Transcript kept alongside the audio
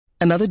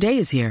Another day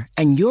is here,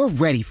 and you're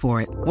ready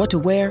for it. What to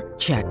wear?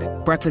 Check.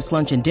 Breakfast,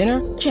 lunch, and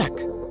dinner? Check.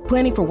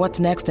 Planning for what's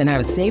next and how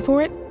to save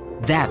for it?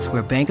 That's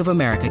where Bank of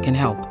America can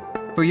help.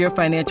 For your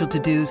financial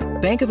to-dos,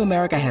 Bank of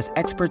America has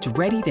experts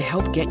ready to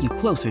help get you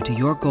closer to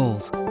your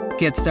goals.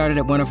 Get started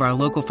at one of our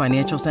local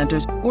financial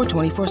centers or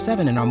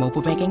 24/7 in our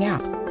mobile banking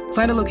app.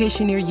 Find a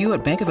location near you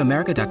at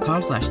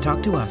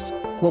bankofamerica.com/talktous.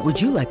 What would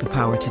you like the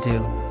power to do?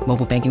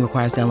 Mobile banking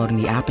requires downloading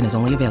the app and is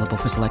only available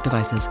for select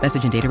devices.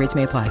 Message and data rates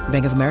may apply.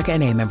 Bank of America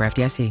N.A., member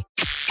FDIC.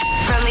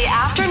 From the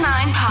After 9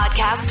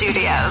 podcast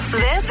studios,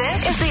 this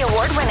is the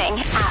award-winning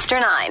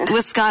After 9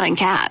 with Scott and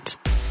Kat.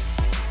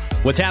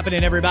 What's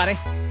happening, everybody?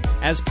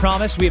 As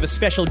promised, we have a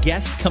special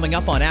guest coming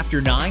up on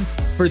After 9.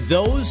 For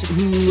those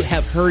who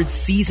have heard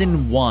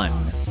season 1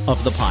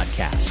 of the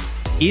podcast,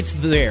 it's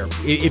there.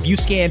 If you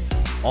scan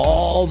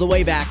all the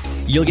way back,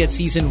 you'll get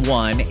season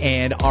 1.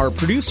 And our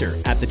producer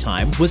at the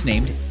time was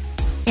named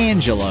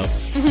Angelo.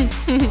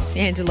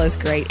 Angelo's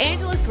great.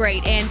 Angelo's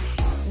great. And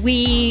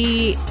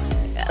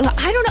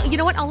I don't know. You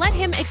know what? I'll let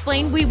him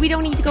explain. We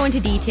don't need to go into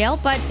detail,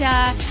 but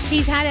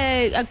he's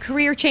had a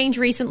career change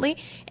recently.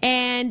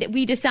 And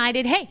we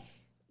decided, hey,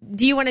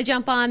 do you want to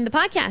jump on the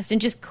podcast and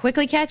just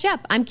quickly catch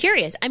up? I'm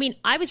curious. I mean,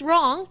 I was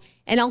wrong,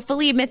 and I'll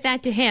fully admit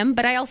that to him,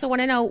 but I also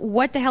want to know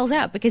what the hell's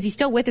up, because he's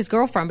still with his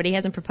girlfriend, but he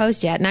hasn't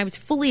proposed yet, and I was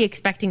fully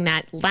expecting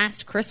that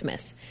last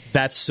Christmas.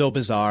 That's so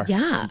bizarre.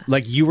 Yeah.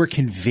 Like, you were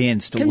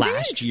convinced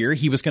last year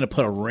he was going to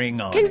put a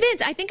ring on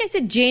Convinced. I think I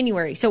said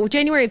January. So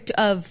January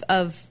of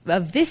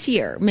this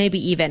year, maybe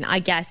even, I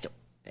guessed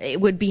it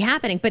would be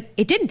happening, but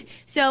it didn't.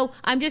 So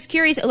I'm just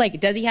curious, like,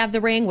 does he have the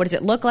ring? What does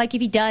it look like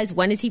if he does?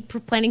 When is he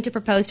planning to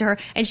propose to her?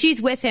 And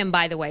she's with him,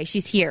 by the way.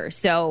 She's here.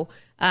 So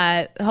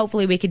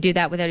hopefully we could do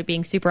that without it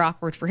being super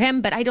awkward for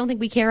him, but I don't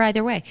think we care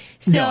either way.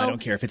 So, no, I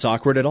don't care if it's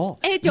awkward at all.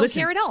 I don't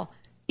care at all.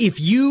 If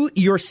you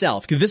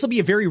yourself, because this will be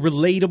a very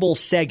relatable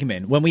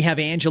segment when we have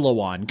Angelo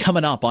on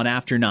coming up on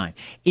After 9.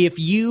 If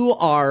you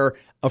are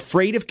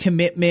afraid of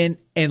commitment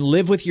and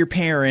live with your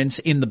parents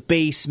in the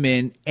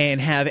basement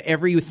and have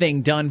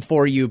everything done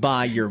for you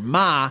by your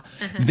ma,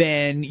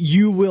 then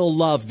you will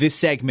love this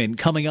segment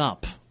coming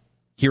up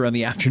here on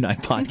the After 9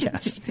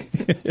 podcast.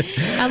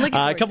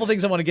 A couple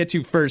things I want to get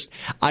to first.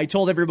 I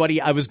told everybody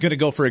I was going to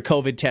go for a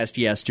COVID test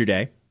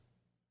yesterday,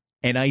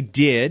 and I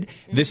did.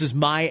 This is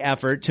my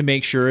effort to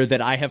make sure that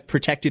I have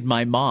protected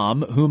my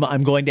mom, whom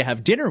I'm going to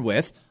have dinner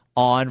with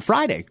on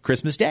Friday,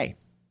 Christmas Day.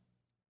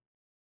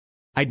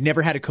 I'd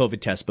never had a COVID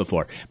test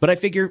before, but I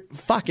figure,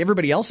 fuck,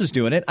 everybody else is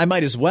doing it. I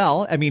might as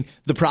well. I mean,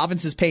 the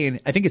province is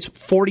paying, I think it's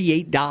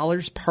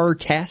 $48 per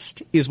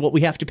test is what we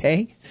have to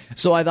pay.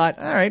 So I thought,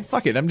 all right,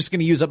 fuck it. I'm just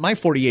going to use up my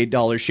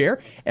 $48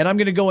 share, and I'm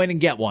going to go in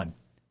and get one.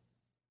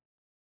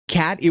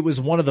 Kat, it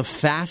was one of the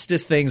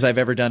fastest things I've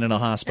ever done in a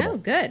hospital. Oh,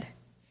 good.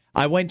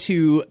 I went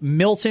to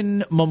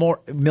Milton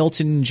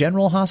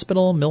General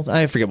Hospital.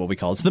 I forget what we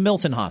call it. It's the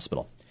Milton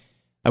Hospital.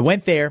 I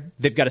went there.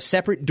 They've got a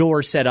separate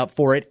door set up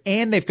for it,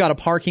 and they've got a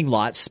parking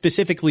lot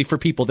specifically for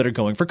people that are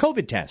going for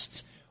COVID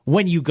tests.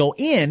 When you go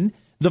in,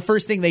 the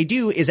first thing they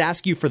do is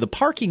ask you for the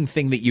parking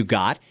thing that you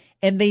got,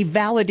 and they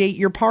validate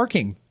your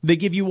parking. They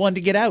give you one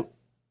to get out.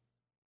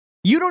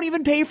 You don't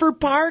even pay for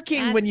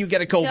parking when you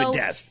get a COVID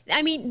test.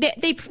 I mean,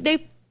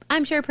 they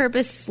I'm sure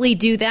purposely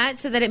do that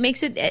so that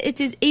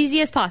it's as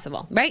easy as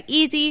possible, right?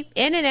 Easy,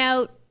 in and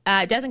out,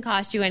 doesn't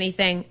cost you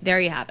anything.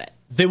 There you have it.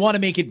 They want to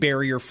make it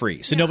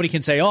barrier-free, so nobody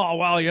can say, oh,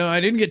 well, I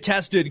didn't get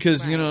tested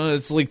because,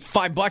 it's like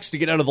 $5 to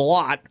get out of the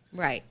lot.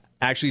 Right.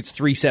 Actually, it's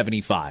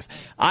 $3.75.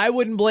 I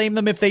wouldn't blame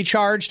them if they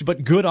charged,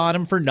 but good on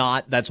them for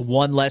not. That's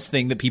one less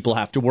thing that people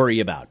have to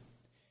worry about.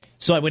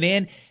 So I went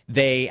in.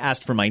 They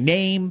asked for my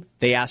name.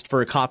 They asked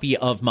for a copy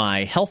of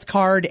my health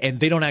card, and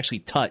they don't actually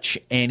touch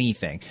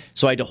anything.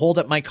 So I had to hold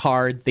up my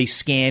card. They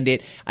scanned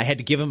it. I had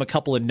to give them a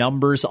couple of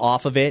numbers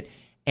off of it,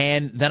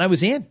 and then I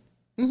was in.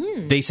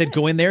 Mm-hmm. They said,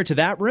 go in there to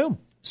that room.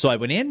 So I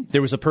went in.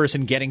 There was a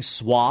person getting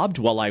swabbed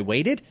while I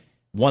waited.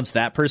 Once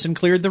that person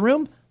cleared the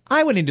room,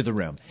 I went into the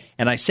room.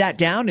 And I sat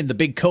down in the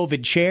big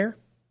COVID chair.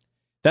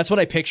 That's what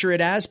I picture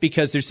it as,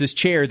 because there's this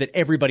chair that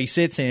everybody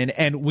sits in,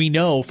 and we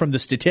know from the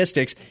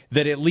statistics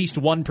that at least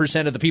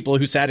 1% of the people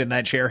who sat in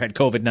that chair had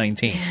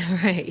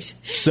COVID-19. Right.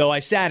 So I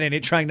sat in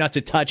it trying not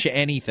to touch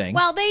anything.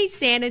 Well, they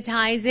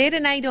sanitize it,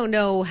 and I don't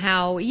know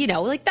how,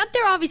 like that.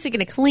 They're obviously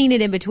going to clean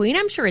it in between.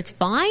 I'm sure it's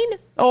fine.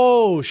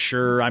 Oh,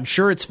 sure. I'm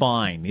sure it's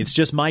fine. It's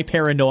just my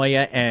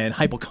paranoia and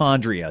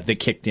hypochondria that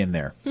kicked in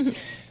there.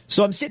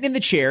 So I'm sitting in the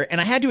chair, and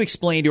I had to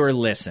explain to her,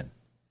 listen,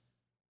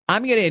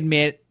 I'm going to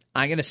admit,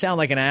 I'm going to sound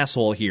like an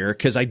asshole here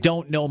because I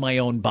don't know my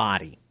own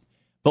body.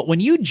 But when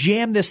you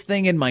jam this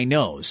thing in my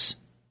nose,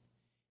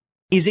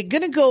 is it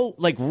going to go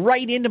like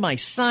right into my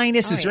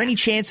sinus? Is there any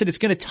chance that it's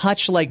going to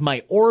touch like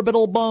my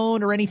orbital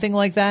bone or anything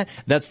like that?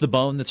 That's the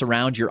bone that's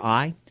around your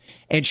eye.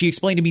 And she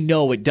explained to me,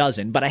 no, it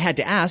doesn't. But I had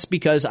to ask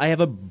because I have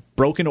a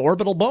broken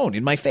orbital bone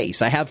in my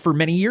face. I have for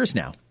many years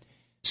now.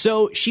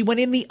 So she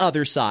went in the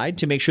other side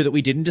to make sure that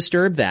we didn't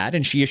disturb that.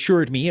 And she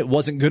assured me it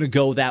wasn't going to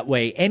go that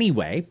way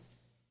anyway.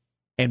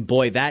 And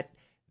boy, that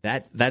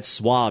That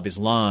swab is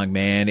long,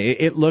 man.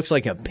 It looks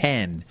like a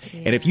pen.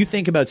 Yeah. And if you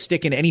think about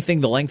sticking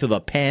anything the length of a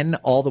pen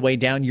all the way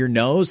down your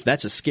nose,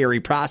 that's a scary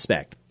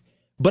prospect.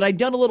 But I'd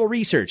done a little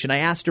research and I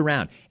asked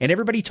around, and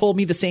everybody told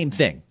me the same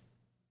thing.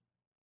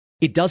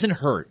 It doesn't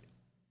hurt,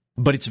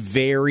 but it's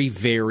very,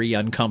 very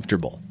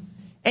uncomfortable.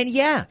 And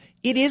yeah,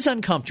 it is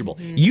uncomfortable.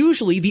 Mm-hmm.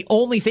 Usually the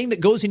only thing that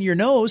goes in your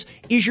nose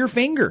is your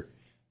finger.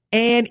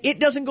 And it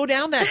doesn't go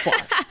down that far.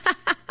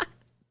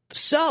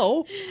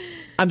 So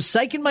I'm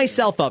psyching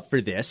myself up for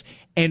this.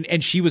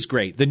 And she was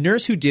great. The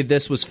nurse who did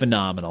this was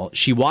phenomenal.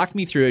 She walked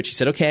me through it. She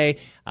said, okay,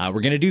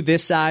 we're going to do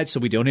this side so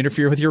we don't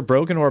interfere with your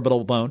broken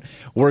orbital bone.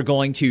 We're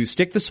going to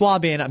stick the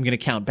swab in. I'm going to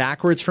count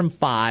backwards from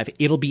 5.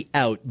 It'll be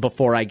out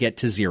before I get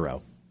to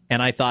 0.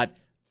 And I thought,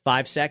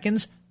 5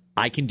 seconds?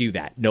 I can do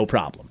that. No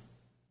problem.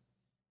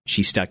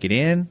 She stuck it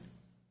in.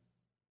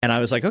 And I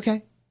was like,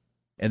 okay.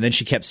 And then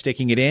she kept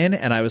sticking it in.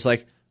 And I was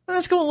like, well,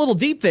 let's go a little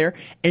deep there.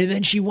 And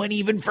then she went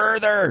even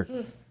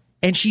further.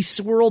 And she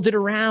swirled it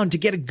around to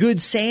get a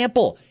good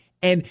sample.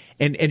 And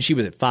she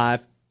was at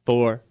 5,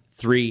 4,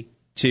 3,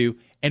 2,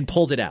 and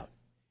pulled it out.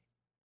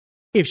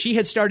 If she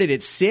had started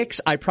at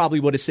 6, I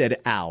probably would have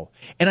said, ow.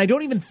 And I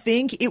don't even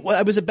think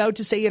I was about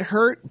to say it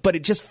hurt, but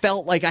it just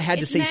felt like I had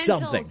to say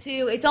something.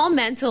 Too. It's all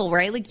mental,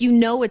 right? Like, you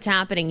know what's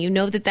happening. You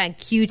know that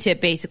Q-tip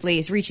basically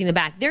is reaching the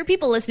back. There are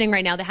people listening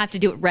right now that have to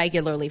do it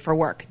regularly for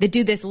work. That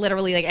do this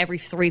literally like every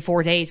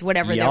 3-4 days,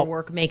 whatever their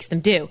work makes them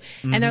do.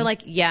 Mm-hmm. And they're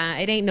like, yeah,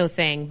 it ain't no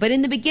thing. But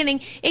in the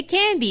beginning, it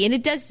can be. And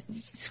it does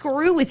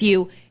screw with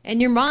you and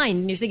your mind,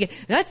 and you're thinking,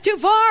 that's too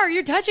far,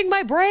 you're touching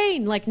my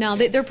brain. Like, no,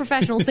 they're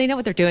professionals. They know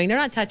what they're doing. They're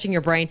not touching your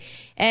brain.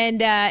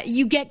 And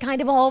you get kind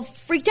of all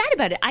freaked out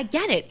about it. I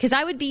get it, because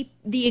I would be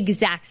the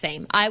exact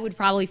same. I would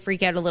probably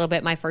freak out a little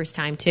bit my first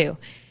time, too.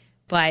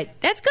 But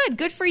that's good.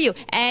 Good for you.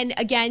 And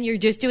again, you're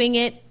just doing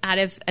it out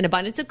of an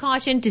abundance of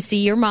caution to see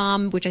your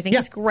mom, which I think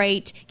is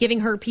great. Giving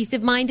her peace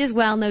of mind as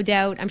well, no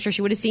doubt. I'm sure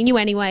she would have seen you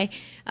anyway.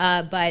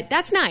 But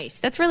that's nice.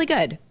 That's really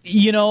good.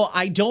 You know,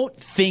 I don't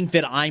think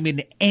that I'm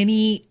in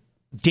any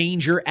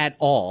danger at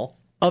all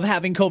of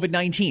having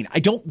COVID-19. I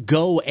don't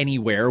go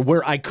anywhere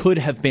where I could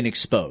have been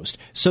exposed.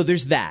 So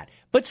there's that.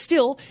 But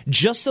still,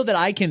 just so that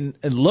I can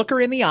look her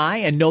in the eye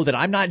and know that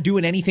I'm not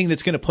doing anything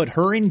that's going to put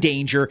her in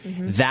danger,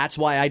 that's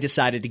why I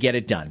decided to get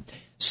it done.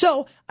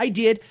 So I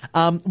did.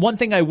 One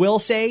thing I will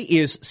say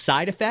is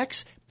side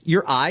effects.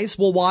 Your eyes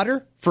will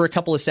water for a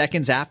couple of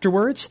seconds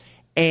afterwards.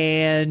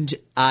 And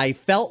I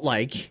felt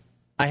like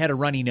I had a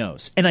runny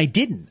nose, and I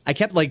didn't. I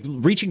kept like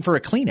reaching for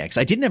a Kleenex.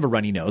 I didn't have a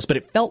runny nose, but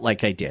it felt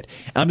like I did.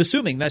 I'm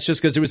assuming that's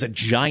just because there was a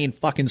giant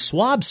fucking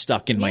swab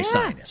stuck in my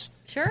sinus.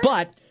 Sure.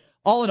 But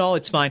all in all,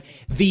 it's fine.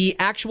 The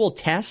actual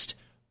test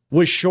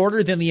was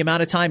shorter than the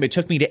amount of time it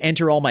took me to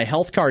enter all my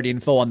health card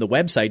info on the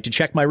website to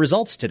check my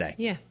results today.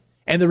 Yeah.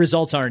 And the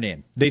results aren't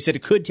in. They said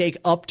it could take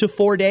up to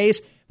 4 days,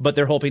 but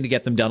they're hoping to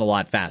get them done a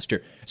lot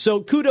faster.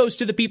 So kudos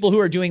to the people who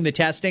are doing the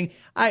testing.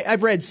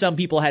 I've read some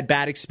people had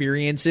bad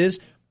experiences.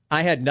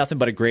 I had nothing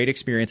but a great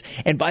experience.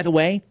 And by the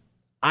way,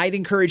 I'd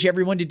encourage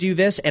everyone to do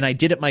this, and I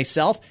did it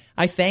myself.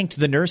 I thanked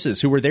the nurses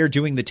who were there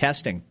doing the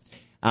testing.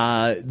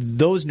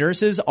 Those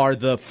nurses are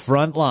the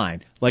front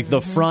line, like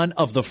the front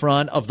of the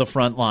front of the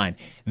front line.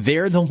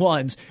 They're the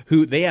ones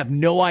who they have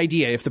no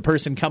idea if the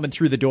person coming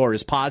through the door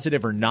is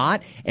positive or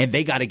not, and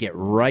they got to get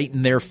right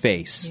in their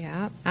face.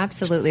 Yeah,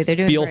 absolutely. They're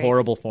doing Feel great.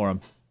 Horrible for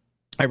them.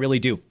 I really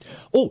do.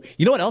 Oh,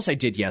 you know what else I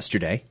did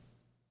yesterday?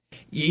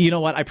 You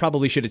know what? I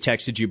probably should have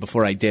texted you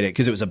before I did it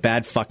because it was a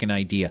bad fucking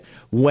idea.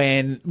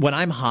 When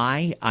I'm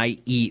high, I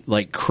eat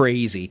like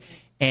crazy.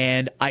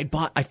 And I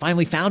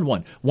finally found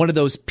one of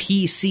those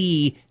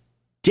PC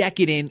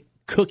decadent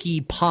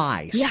cookie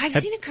pies. Yeah, I've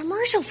seen a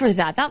commercial for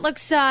that. That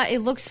looks,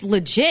 it looks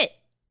legit.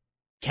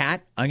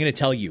 Kat, I'm going to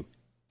tell you,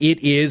 it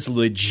is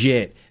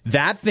legit.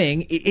 That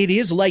thing, it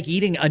is like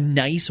eating a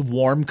nice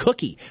warm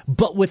cookie,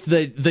 but with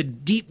the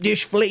deep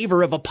dish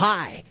flavor of a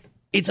pie.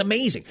 It's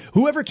amazing.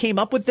 Whoever came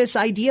up with this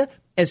idea,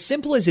 as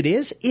simple as it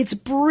is, it's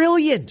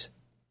brilliant.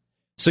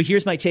 So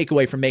here's my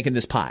takeaway from making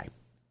this pie.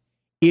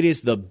 It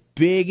is the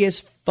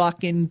biggest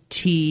fucking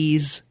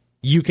tease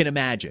you can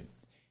imagine.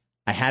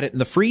 I had it in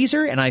the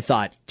freezer, and I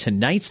thought,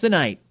 tonight's the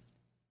night.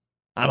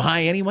 I'm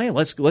high anyway.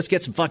 Let's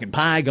get some fucking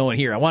pie going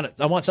here. I want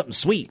something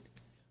sweet.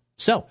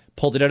 So,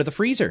 pulled it out of the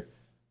freezer.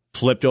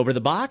 Flipped over the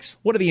box.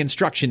 What are the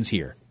instructions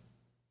here?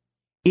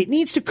 It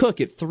needs to cook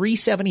at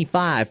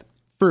 375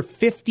 for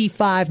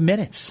 55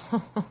 minutes.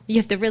 You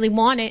have to really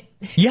want it.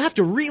 You have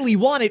to really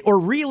want it or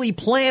really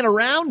plan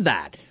around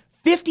that.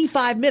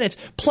 55 minutes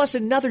plus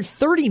another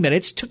 30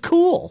 minutes to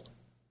cool.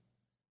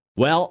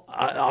 Well,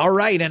 all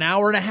right, an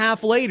hour and a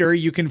half later,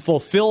 you can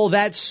fulfill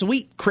that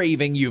sweet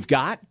craving you've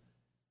got.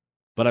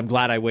 But I'm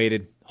glad I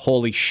waited.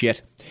 Holy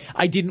shit.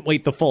 I didn't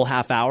wait the full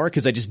half hour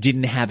because I just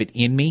didn't have it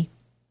in me.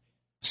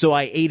 So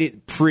I ate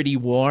it pretty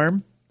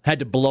warm. Had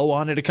to blow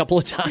on it a couple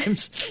of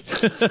times.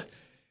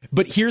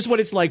 But here's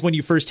what it's like when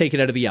you first take it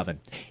out of the oven.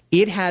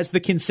 It has the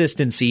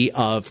consistency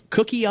of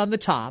cookie on the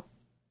top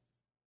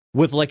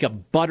with like a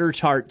butter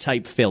tart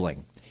type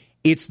filling.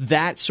 It's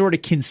that sort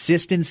of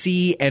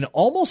consistency and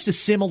almost a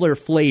similar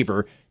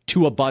flavor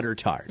to a butter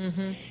tart.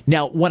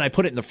 Now, when I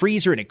put it in the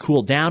freezer and it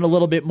cooled down a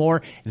little bit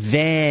more,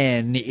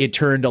 then it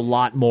turned a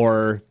lot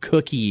more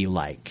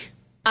cookie-like.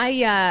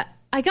 I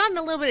got in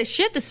a little bit of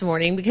shit this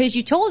morning because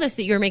you told us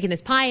that you were making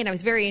this pie, and I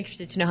was very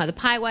interested to know how the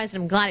pie was,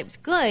 and I'm glad it was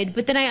good.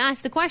 But then I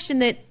asked the question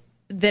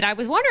that I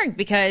was wondering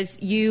because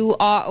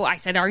I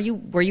said,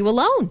 were you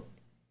alone?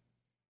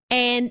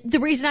 And the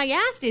reason I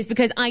asked is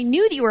because I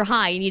knew that you were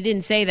high, and you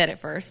didn't say that at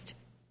first.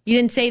 You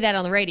didn't say that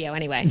on the radio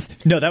anyway.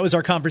 No, that was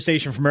our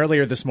conversation from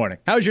earlier this morning.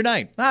 How was your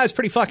night? I was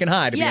pretty fucking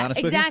high, to be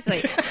honest with you.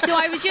 Exactly. So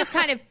I was just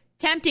kind of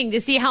tempting to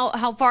see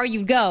how far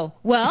you'd go.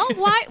 Well,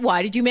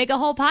 why did you make a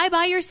whole pie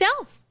by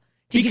yourself?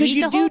 Because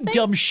you do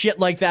dumb shit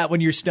like that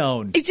when you're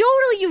stoned.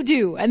 Totally you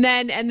do. And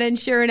then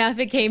sure enough,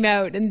 it came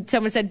out and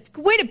someone said,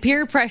 way to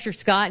peer pressure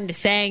Scott into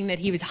saying that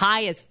he was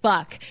high as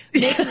fuck,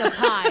 making a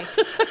pie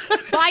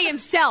by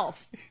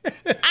himself.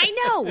 I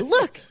know.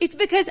 Look, it's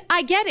because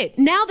I get it.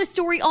 Now the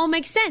story all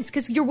makes sense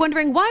because you're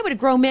wondering why would a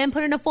grown man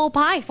put in a full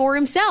pie for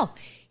himself?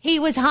 He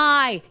was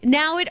high.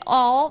 Now it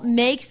all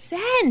makes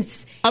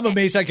sense. I'm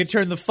amazed I could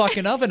turn the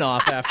fucking oven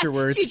off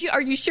afterwards.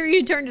 Are you sure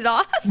you turned it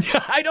off?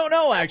 I don't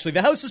know, actually.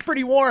 The house is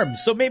pretty warm,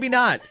 so maybe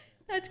not.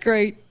 That's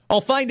great.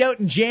 I'll find out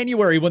in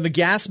January when the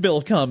gas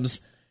bill comes.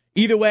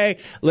 Either way,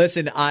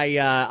 listen,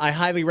 I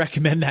highly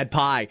recommend that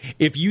pie.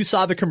 If you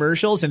saw the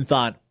commercials and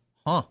thought,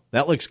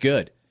 that looks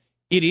good.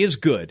 It is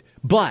good,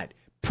 but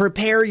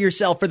prepare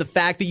yourself for the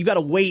fact that you got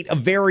to wait a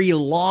very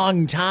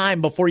long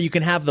time before you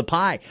can have the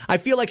pie. I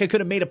feel like I could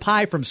have made a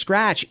pie from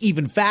scratch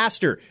even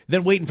faster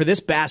than waiting for this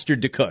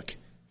bastard to cook.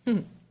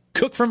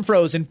 Cook from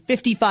frozen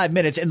 55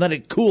 minutes and let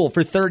it cool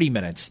for 30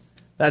 minutes.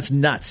 That's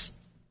nuts.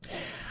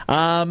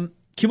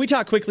 Can we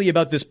talk quickly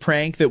about this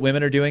prank that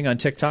women are doing on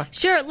TikTok?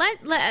 Sure.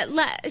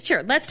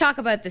 Sure. Let's talk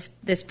about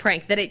this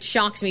prank that it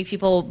shocks me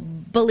people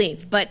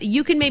believe, but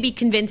you can maybe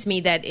convince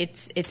me that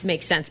it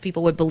makes sense.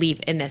 People would believe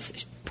in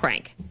this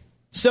prank.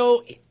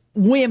 So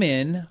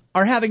women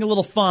are having a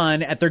little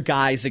fun at their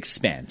guy's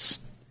expense.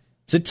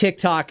 It's a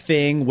TikTok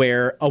thing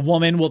where a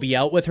woman will be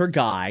out with her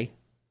guy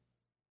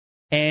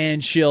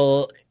and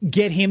she'll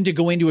get him to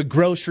go into a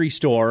grocery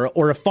store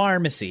or a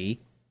pharmacy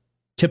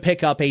to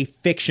pick up a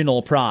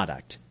fictional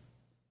product.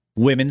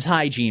 Women's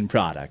hygiene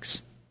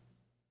products.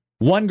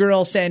 One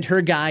girl sent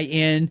her guy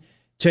in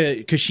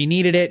because she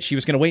needed it. She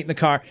was going to wait in the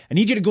car. I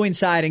need you to go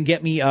inside and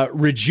get me a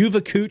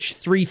Rejuvacooch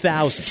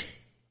 3000.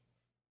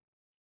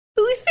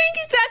 Who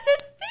thinks that's a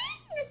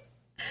thing?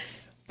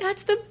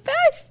 That's the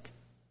best.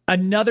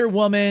 Another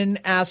woman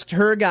asked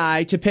her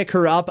guy to pick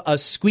her up a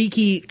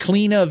squeaky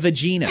Cleana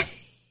Vagina.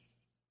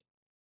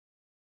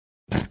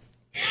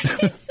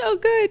 It's so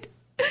good.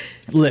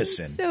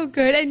 Listen. So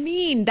good and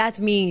mean. That's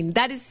mean.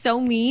 That is so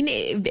mean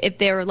if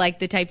they're like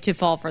the type to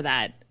fall for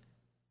that.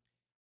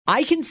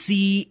 I can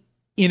see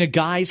in a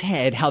guy's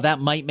head how that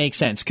might make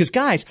sense. Because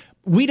guys,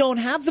 we don't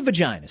have the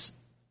vaginas.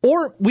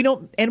 Or we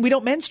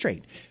don't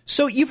menstruate.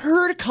 So you've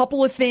heard a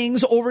couple of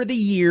things over the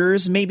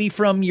years, maybe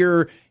from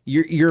your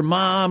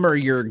mom or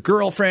your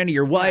girlfriend or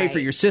your wife or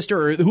your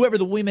sister or whoever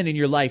the women in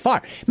your life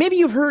are. Maybe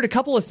you've heard a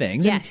couple of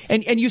things. Yes.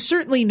 And you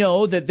certainly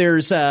know that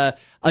there's a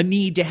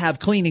need to have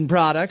cleaning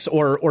products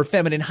or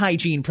feminine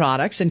hygiene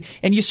products. And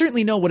you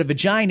certainly know what a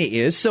vagina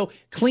is. So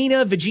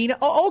Cleana Vagina.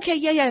 Oh, okay.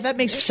 Yeah. That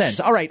makes sense.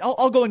 All right.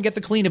 I'll go and get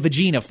the Cleana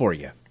Vagina for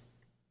you.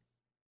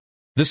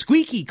 The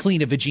squeaky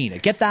Cleana Vagina.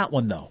 Get that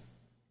one, though.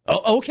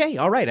 Oh, okay.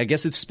 All right. I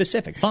guess it's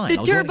specific. Fine.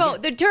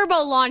 The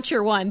turbo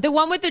launcher one. The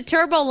one with the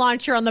turbo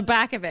launcher on the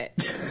back of it.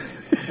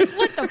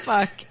 What the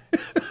fuck?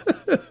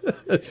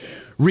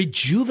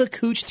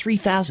 Rejuvacooch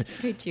 3000.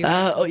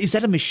 Is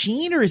that a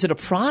machine or is it a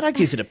product?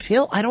 Is it a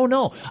pill? I don't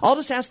know. I'll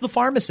just ask the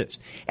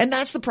pharmacist. And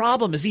that's the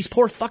problem is these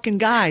poor fucking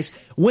guys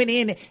went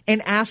in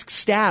and asked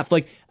staff,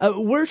 like,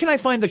 where can I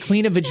find the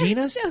Cleana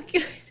Vaginas? So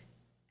good.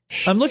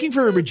 I'm looking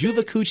for a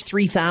Rejuvacooch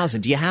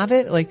 3000. Do you have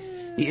it? Like,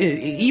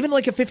 even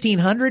like a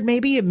 1500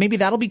 maybe? Maybe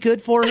that'll be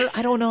good for her?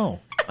 I don't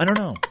know.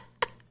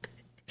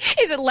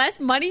 Is it less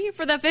money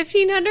for the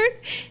 1500?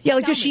 Yeah,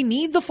 like, does she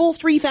need the full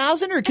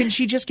 3000 or can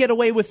she just get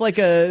away with like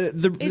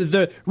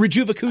the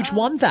Rejuvacooch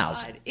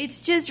 1000? God.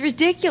 It's just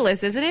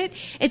ridiculous, isn't it?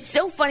 It's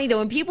so funny though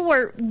when people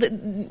were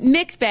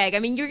mixed bag. I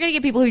mean, you're going to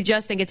get people who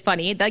just think it's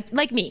funny,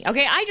 like me.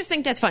 Okay, I just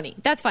think that's funny.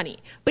 That's funny.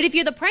 But if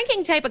you're the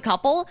pranking type of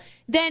couple,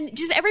 then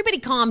just everybody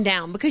calm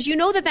down because you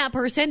know that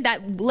person,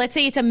 that let's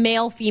say it's a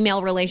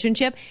male-female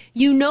relationship,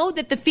 you know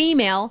that the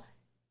female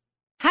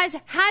has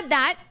had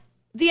that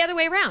the other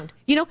way around.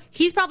 You know,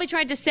 he's probably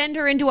tried to send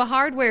her into a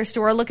hardware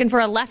store looking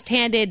for a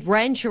left-handed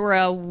wrench or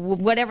a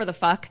whatever the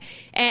fuck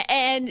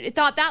and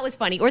thought that was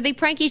funny. Or they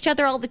prank each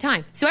other all the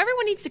time. So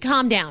everyone needs to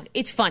calm down.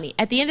 It's funny.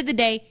 At the end of the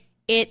day,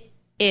 it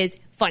is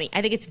funny.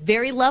 I think it's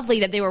very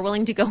lovely that they were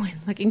willing to go in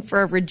looking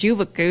for a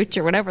Rejuvacooch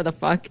or whatever the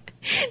fuck.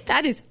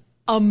 That is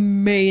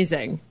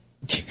amazing.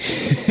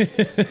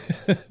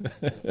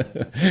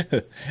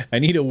 I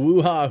need a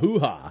woo-ha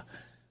hoo-ha.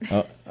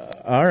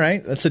 All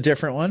right, that's a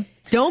different one.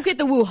 Don't get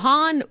the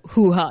Wuhan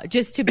hoo-ha,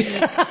 just to be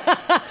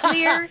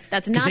clear.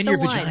 That's not the one. Then your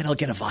vagina will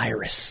get a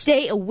virus.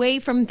 Stay away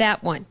from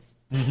that one.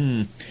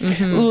 Mm-hmm.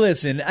 Mm-hmm.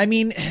 Listen, I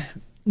mean,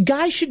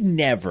 guys should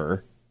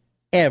never,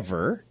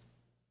 ever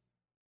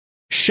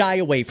shy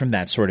away from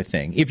that sort of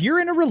thing. If you're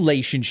in a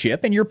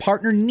relationship and your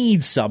partner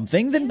needs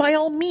something, then by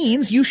all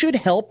means, you should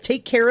help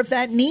take care of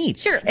that need.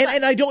 Sure.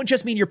 And I don't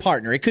just mean your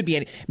partner. It could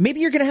be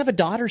maybe you're going to have a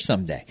daughter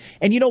someday.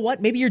 And you know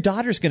what? Maybe your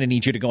daughter's going to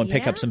need you to go and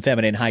pick up some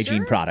feminine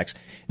hygiene products.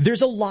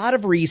 There's a lot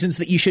of reasons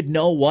that you should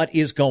know what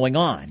is going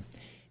on.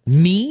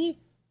 Me,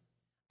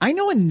 I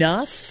know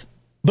enough,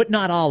 but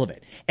not all of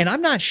it. And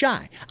I'm not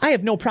shy. I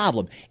have no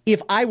problem.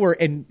 If I were,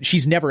 and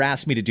she's never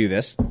asked me to do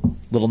this,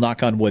 little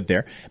knock on wood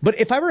there. But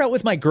if I were out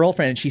with my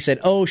girlfriend and she said,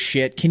 oh,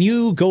 shit, can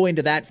you go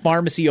into that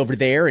pharmacy over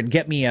there and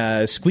get me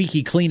a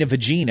squeaky clean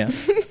vagina?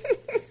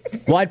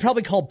 Well, I'd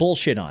probably call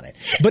bullshit on it.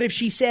 But if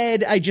she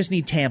said, I just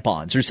need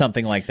tampons or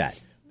something like that,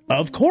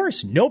 of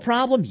course, no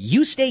problem.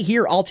 You stay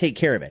here. I'll take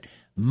care of it.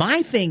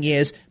 My thing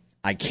is,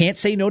 I can't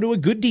say no to a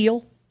good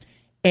deal.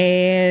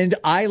 And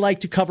I like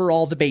to cover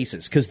all the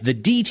bases because the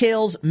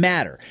details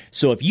matter.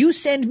 So if you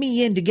send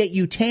me in to get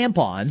you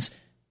tampons,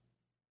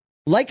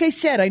 like I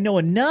said, I know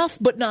enough,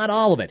 but not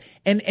all of it.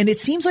 And it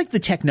seems like the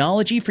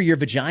technology for your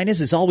vaginas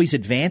is always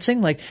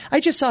advancing. Like I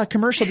just saw a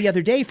commercial the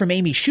other day from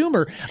Amy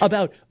Schumer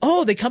about,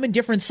 they come in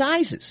different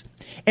sizes.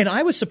 And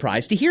I was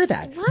surprised to hear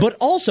that. What? But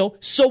also,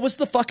 so was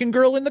the fucking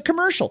girl in the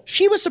commercial.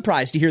 She was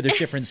surprised to hear there's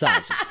different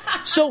sizes.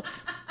 So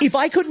if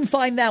I couldn't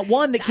find that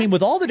one that came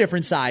with all the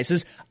different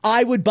sizes,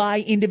 I would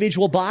buy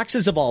individual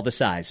boxes of all the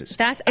sizes.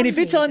 That's and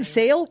amazing. If it's on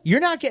sale, you're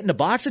not getting a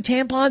box of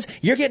tampons.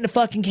 You're getting a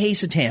fucking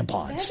case of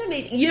tampons. That's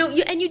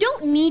amazing. And you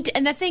don't need to,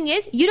 and the thing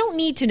is, you don't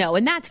need to know,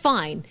 and that's fine.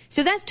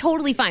 So that's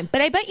totally fine.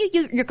 But I bet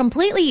you're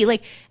completely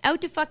like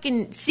out to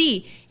fucking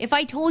sea if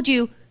I told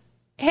you,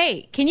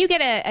 hey, can you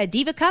get a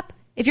Diva cup?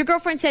 If your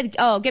girlfriend said,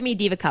 oh, get me a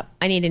Diva cup,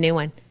 I need a new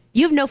one.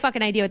 You have no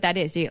fucking idea what that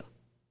is, do you?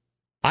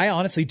 I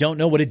honestly don't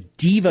know what a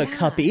Diva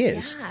cup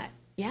is.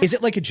 Yeah. Is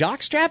it like a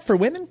jock strap for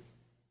women?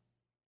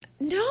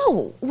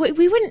 No, we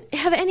wouldn't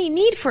have any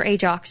need for a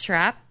jock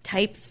strap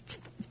type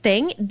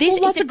thing.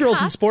 Lots of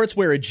girls in sports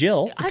wear a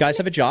Jill. Guys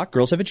have a jock,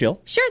 girls have a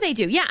Jill. Sure they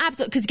do. Yeah,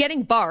 absolutely. Because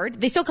getting barred,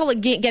 they still call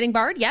it getting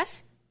barred,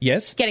 yes?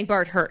 Yes. Getting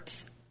barred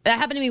hurts. That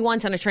happened to me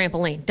once on a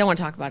trampoline. Don't want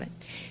to talk about it.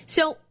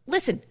 So,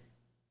 listen,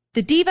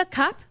 the Diva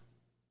cup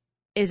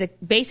is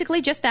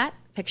basically just that.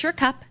 Picture a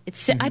cup.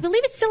 I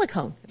believe it's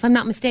silicone, if I'm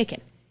not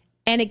mistaken.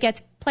 And it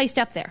gets placed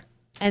up there.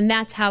 And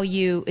that's how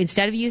you,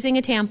 instead of using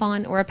a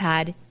tampon or a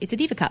pad, it's a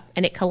Diva cup.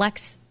 And it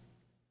collects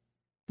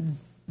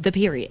the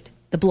period,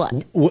 the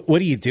blood. What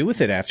do you do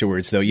with it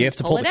afterwards, though? You have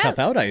to pull the cup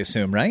out, I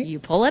assume, right? You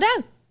pull it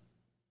out.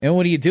 And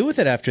what do you do with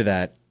it after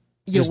that?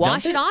 You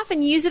wash it off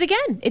and use it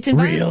again. It's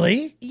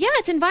really? Yeah,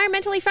 it's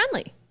environmentally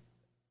friendly.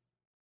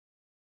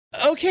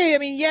 Okay, I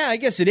mean, yeah, I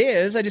guess it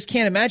is. I just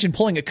can't imagine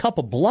pulling a cup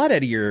of blood out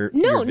of your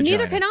No, vagina.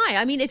 neither can I.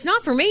 I mean, it's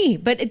not for me,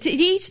 but it's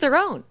each their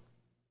own.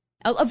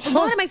 A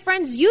lot of my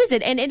friends use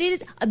it, and it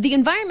is the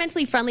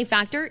environmentally friendly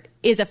factor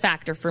is a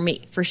factor for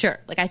me, for sure.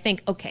 Like, I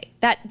think, okay,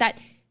 that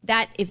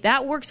if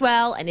that works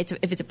well, and if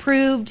it's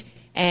approved,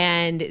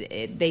 and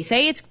they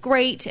say it's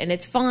great, and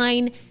it's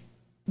fine,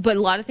 but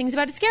a lot of things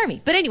about it scare me.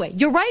 But anyway,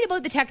 you're right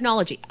about the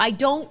technology. I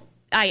don't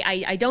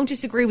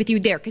disagree with you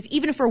there, because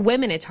even for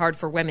women, it's hard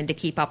for women to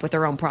keep up with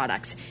their own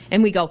products.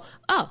 And we go,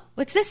 oh,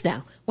 what's this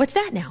now? What's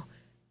that now?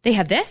 They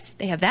have this,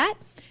 they have that.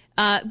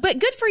 But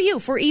good for you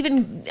for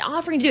even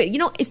offering to do it. You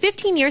know, in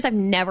 15 years, I've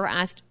never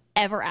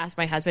ever asked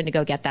my husband to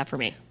go get that for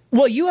me.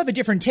 Well, you have a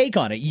different take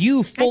on it.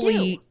 You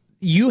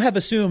have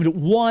assumed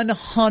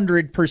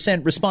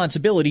 100%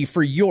 responsibility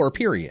for your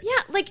period.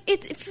 Yeah, like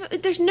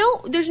there's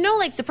no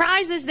like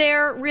surprises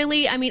there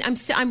really. I mean,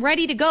 I'm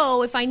ready to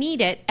go if I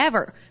need it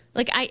ever.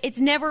 Like it's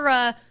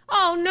never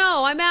oh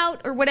no, I'm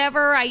out or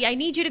whatever. I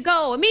need you to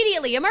go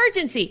immediately,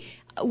 emergency.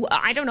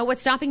 I don't know what's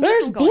stopping me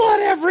from going. There's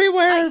blood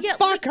everywhere.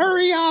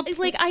 Hurry up.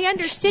 Like, I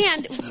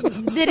understand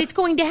that it's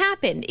going to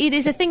happen. It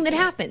is a thing that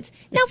happens.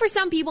 Now, for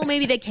some people,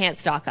 maybe they can't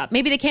stock up.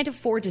 Maybe they can't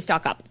afford to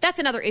stock up. That's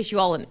another issue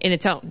all in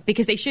its own,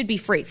 because they should be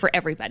free for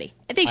everybody.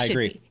 They should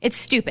be. It's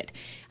stupid.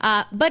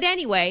 But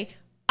anyway,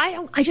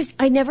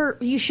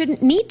 you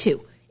shouldn't need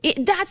to.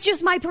 That's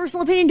just my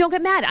personal opinion. Don't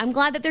get mad. I'm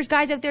glad that there's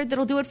guys out there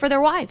that'll do it for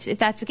their wives. If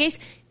that's the case,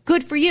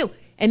 good for you.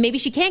 And maybe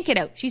she can't get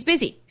out. She's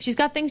busy. She's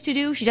got things to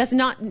do. She does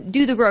not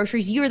do the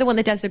groceries. You're the one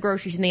that does the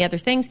groceries and the other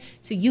things.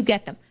 So you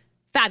get them.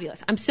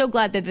 Fabulous. I'm so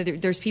glad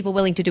that there's people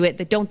willing to do it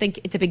that don't think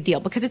it's a big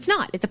deal, because it's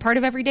not. It's a part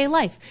of everyday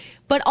life.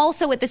 But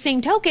also at the same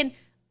token,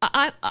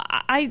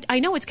 I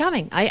know it's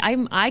coming.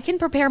 I can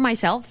prepare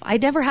myself. I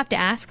never have to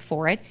ask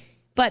for it.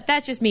 But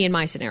that's just me in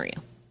my scenario.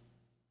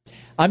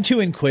 I'm too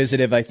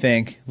inquisitive, I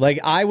think. Like,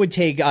 I would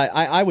take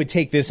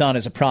this on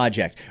as a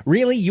project.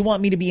 Really? You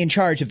want me to be in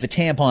charge of the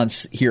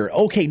tampons here?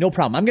 Okay, no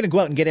problem. I'm going to go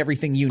out and get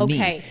everything you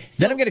need.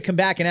 So, then I'm going to come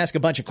back and ask a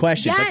bunch of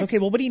questions. Yes. Like, okay,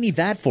 well, what do you need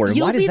that for? And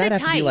why does that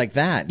have to be like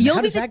that? And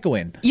how does that go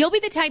in? You'll be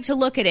the type to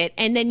look at it,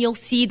 and then you'll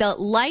see the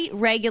light,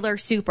 regular,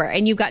 super,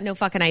 and you've got no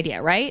fucking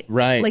idea, right?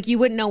 Right. Like, you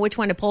wouldn't know which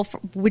one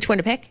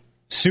to pick?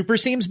 Super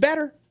seems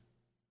better.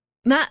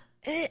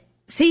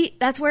 See,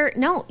 that's where,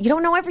 no, you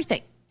don't know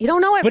everything. You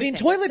don't know everything.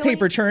 But in toilet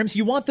paper terms,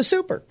 you want the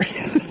super.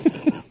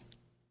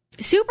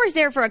 Super's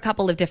there for a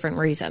couple of different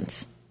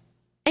reasons.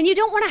 And you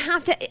don't want to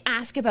have to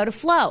ask about a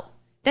flow.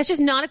 That's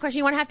just not a question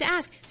you want to have to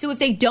ask. So if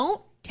they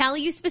don't tell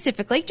you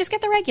specifically, just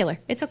get the regular.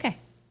 It's okay.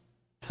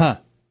 Huh.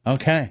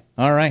 Okay.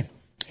 All right.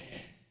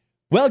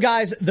 Well,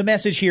 guys, the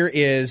message here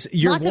is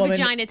your Lots woman... of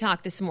vagina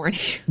talk this morning.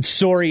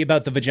 Sorry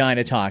about the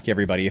vagina talk,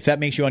 everybody. If that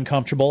makes you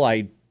uncomfortable,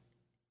 I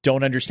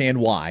don't understand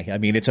why. I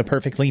mean, it's a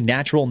perfectly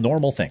natural,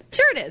 normal thing.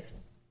 Sure it is.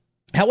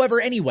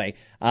 However, anyway,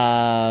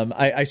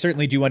 I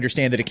certainly do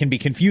understand that it can be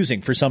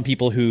confusing for some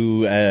people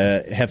who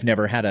have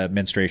never had a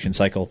menstruation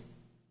cycle,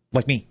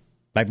 like me.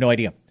 I have no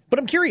idea. But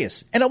I'm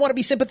curious, and I want to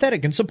be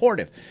sympathetic and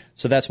supportive.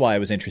 So that's why I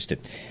was interested.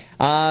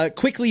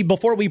 Quickly,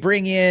 before we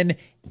bring in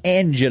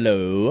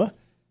Angelo,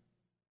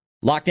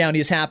 lockdown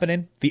is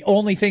happening. The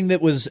only thing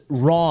that was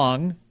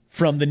wrong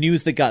from the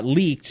news that got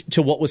leaked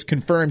to what was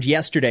confirmed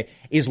yesterday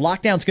is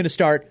lockdown's going to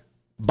start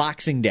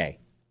Boxing Day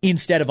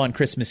instead of on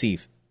Christmas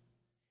Eve.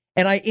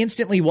 And I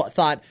instantly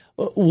thought,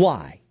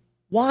 why?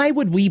 Why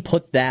would we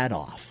put that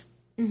off?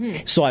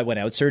 Mm-hmm. So I went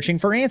out searching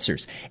for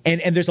answers.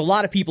 And there's a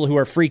lot of people who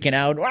are freaking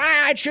out.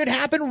 It should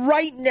happen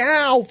right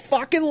now.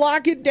 Fucking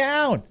lock it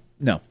down.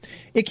 No,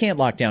 it can't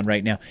lock down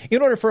right now.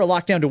 In order for a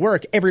lockdown to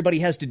work, everybody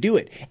has to do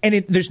it. And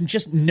there's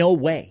just no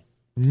way.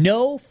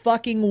 No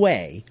fucking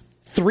way.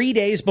 3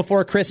 days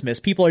before Christmas,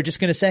 people are just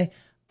going to say,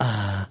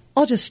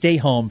 I'll just stay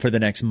home for the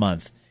next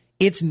month.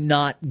 It's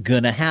not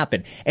going to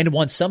happen. And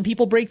once some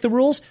people break the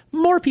rules,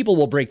 more people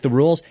will break the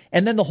rules,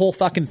 and then the whole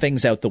fucking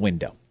thing's out the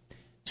window.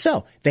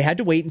 So they had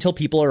to wait until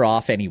people are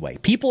off anyway.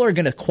 People are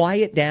going to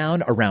quiet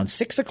down around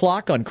 6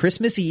 o'clock on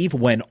Christmas Eve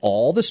when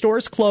all the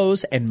stores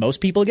close and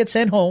most people get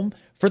sent home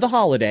for the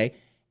holiday,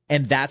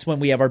 and that's when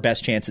we have our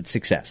best chance at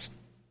success.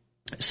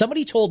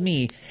 Somebody told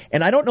me,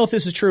 and I don't know if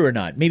this is true or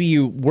not, maybe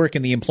you work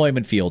in the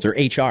employment field or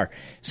HR.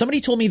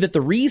 Somebody told me that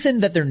the reason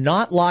that they're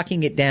not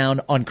locking it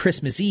down on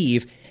Christmas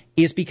Eve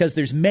is because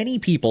there's many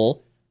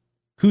people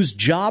whose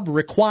job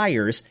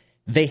requires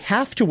they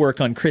have to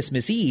work on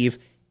Christmas Eve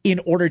in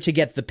order to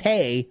get the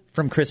pay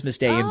from Christmas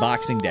Day and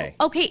Boxing Day.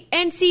 Okay,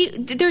 and see,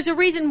 there's a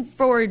reason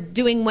for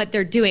doing what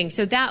they're doing.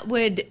 So that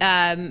would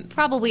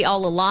probably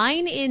all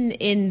align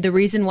in the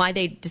reason why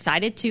they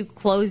decided to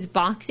close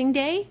Boxing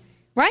Day,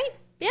 right?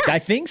 Yeah. I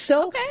think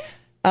so.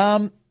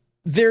 Okay.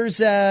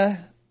 There's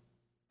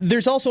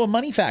also a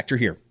money factor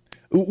here.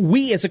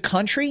 We as a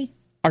country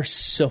are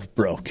so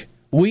broke.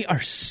 We are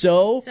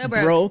so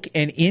broke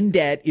and in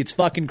debt. It's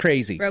fucking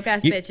crazy. Broke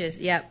ass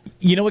bitches. Yep.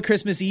 You know what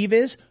Christmas Eve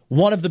is?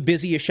 One of the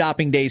busiest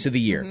shopping days of the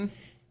year. Mm-hmm.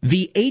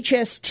 The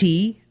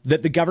HST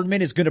that the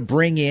government is going to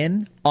bring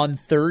in on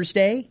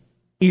Thursday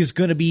is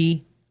going to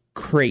be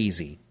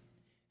crazy.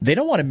 They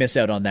don't want to miss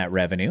out on that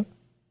revenue.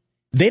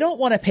 They don't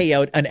want to pay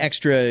out an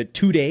extra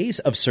 2 days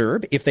of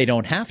CERB if they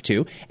don't have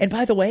to. And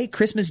by the way,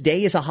 Christmas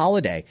Day is a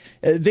holiday.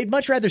 They'd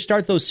much rather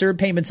start those CERB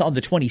payments on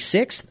the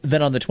 26th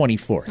than on the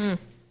 24th. Mm.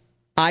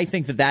 I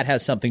think that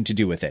has something to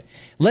do with it.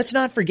 Let's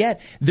not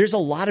forget, there's a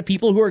lot of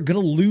people who are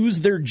going to lose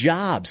their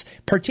jobs,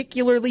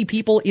 particularly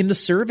people in the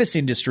service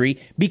industry,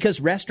 because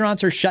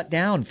restaurants are shut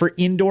down for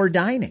indoor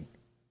dining.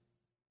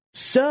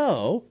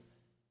 So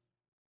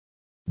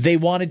they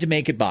wanted to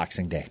make it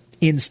Boxing Day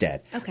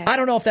instead. Okay. I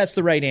don't know if that's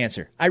the right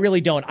answer. I really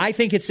don't. I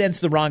think it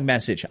sends the wrong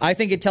message. I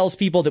think it tells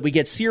people that we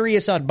get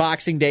serious on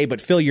Boxing Day, but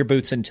fill your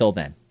boots until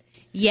then.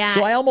 Yeah.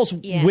 So I almost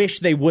wish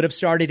they would have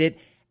started it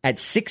at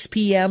 6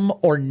 p.m.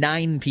 or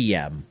 9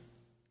 p.m.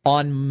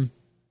 on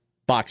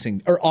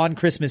on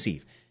Christmas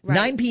Eve. Right.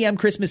 9 p.m.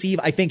 Christmas Eve,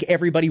 I think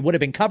everybody would have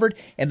been covered,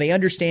 and they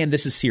understand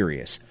this is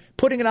serious.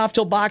 Putting it off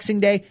till Boxing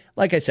Day,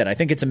 like I said, I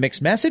think it's a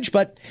mixed message,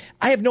 but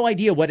I have no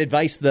idea what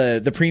advice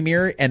the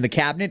premier and the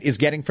cabinet is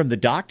getting from the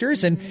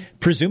doctors, and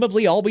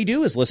presumably all we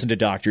do is listen to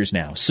doctors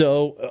now.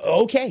 So,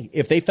 okay,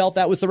 if they felt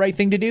that was the right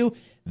thing to do,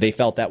 they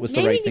felt that was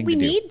the right thing to do.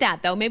 Maybe we need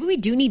that, though. Maybe we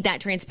do need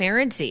that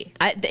transparency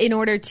in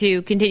order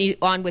to continue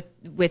on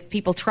with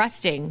people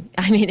trusting.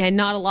 I mean, and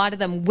not a lot of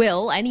them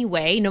will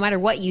anyway, no matter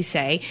what you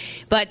say.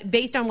 But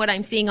based on what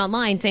I'm seeing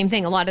online, same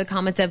thing. A lot of the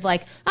comments of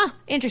like,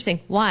 interesting.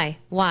 Why?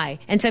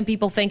 And some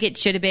people think it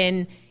should have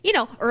been,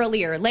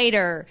 earlier,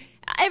 later.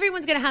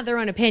 Everyone's going to have their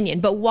own opinion.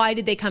 But why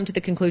did they come to the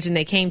conclusion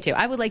they came to?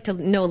 I would like to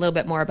know a little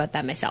bit more about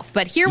that myself.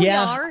 But here we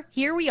are.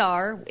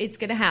 It's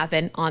going to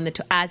happen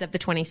as of the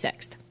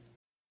 26th.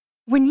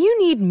 When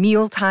you need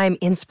mealtime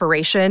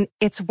inspiration,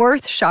 it's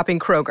worth shopping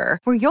Kroger,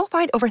 where you'll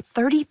find over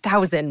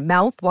 30,000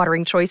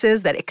 mouth-watering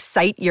choices that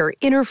excite your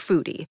inner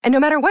foodie. And no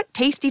matter what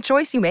tasty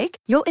choice you make,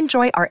 you'll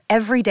enjoy our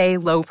everyday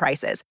low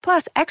prices,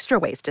 plus extra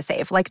ways to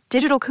save, like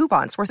digital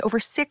coupons worth over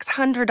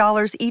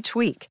 $600 each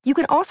week. You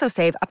can also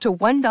save up to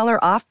 $1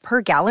 off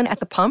per gallon at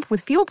the pump with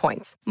fuel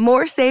points.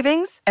 More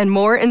savings and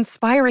more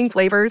inspiring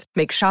flavors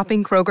make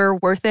shopping Kroger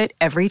worth it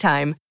every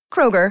time.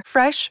 Kroger,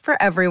 fresh for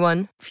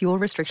everyone. Fuel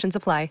restrictions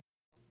apply.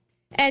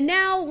 And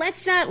now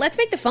let's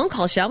make the phone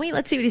call, shall we?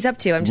 Let's see what he's up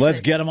to. Let's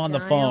get him on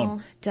the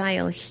phone.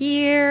 Dial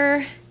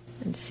here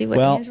and see what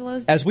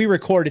Angelo's doing. As we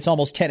record, it's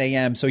almost 10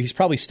 a.m., so he's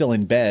probably still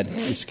in bed.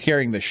 We're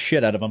scaring the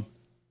shit out of him.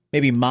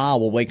 Maybe Ma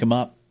will wake him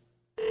up.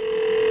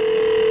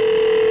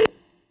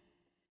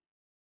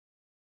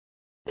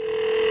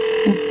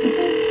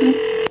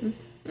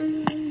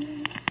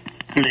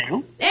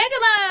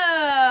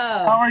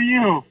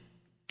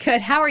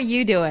 Good. How are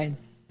you doing?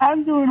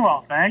 I'm doing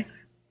well, thanks.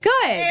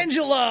 Good.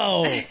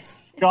 Angelo!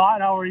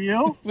 Scott, how are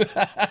you?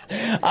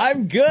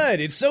 I'm good.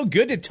 It's so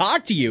good to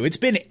talk to you. It's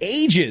been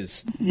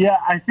ages. Yeah,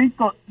 I think,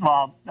 I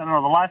don't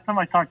know, the last time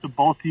I talked to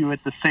both of you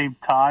at the same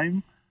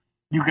time,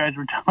 you guys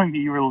were telling me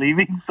you were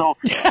leaving, so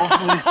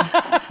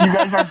hopefully you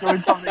guys aren't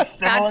doing something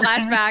similar. Got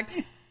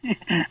flashbacks.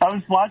 I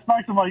was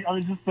flashbacks. I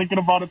was just thinking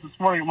about it this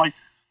morning. I'm like,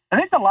 I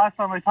think the last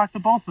time I talked to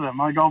both of them,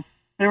 I go,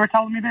 they were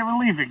telling me they were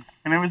leaving,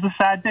 and it was a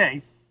sad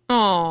day.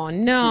 Oh,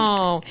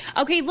 no.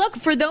 Okay, look,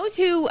 for those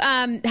who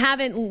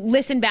haven't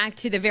listened back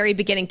to the very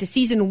beginning, to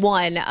season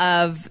 1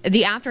 of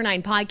the After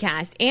 9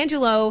 podcast,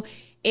 Angelo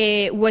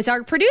was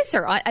our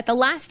producer at the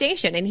last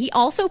station, and he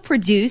also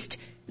produced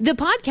the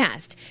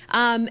podcast.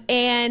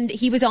 And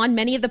he was on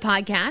many of the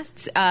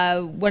podcasts,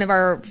 one of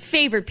our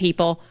favorite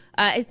people,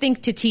 I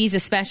think to tease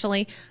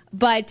especially.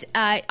 But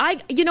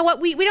you know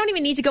what, we don't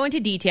even need to go into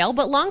detail,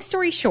 but long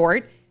story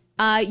short,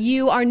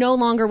 you are no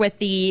longer with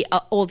the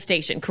old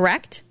station,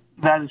 correct?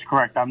 That is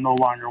correct. I'm no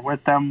longer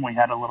with them. We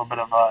had a little bit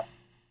of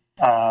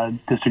a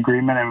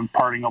disagreement and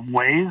parting of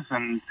ways,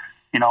 and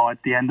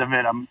at the end of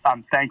it,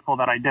 I'm thankful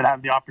that I did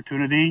have the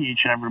opportunity each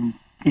and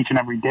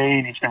every day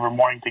and each and every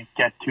morning to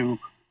get to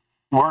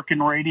work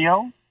in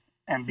radio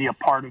and be a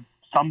part of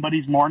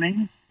somebody's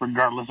morning,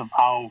 regardless of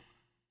how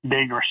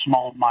big or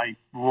small my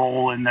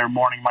role in their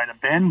morning might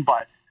have been.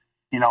 But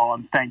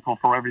I'm thankful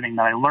for everything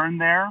that I learned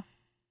there.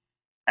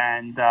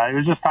 And it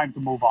was just time to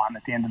move on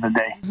at the end of the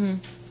day. Mm-hmm.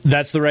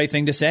 That's the right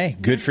thing to say.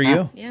 Good for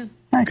you. Yeah.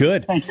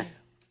 Good. Thank you.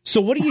 So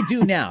what do you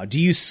do now? Do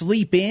you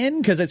sleep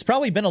in? Because it's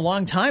probably been a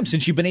long time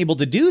since you've been able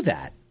to do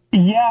that.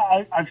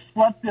 Yeah, I've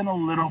slept in a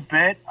little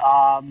bit.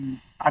 I'm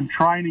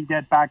trying to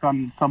get back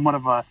on somewhat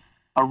of a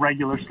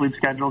regular sleep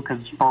schedule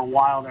because for a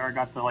while there I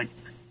got to,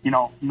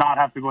 not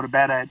have to go to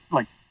bed at,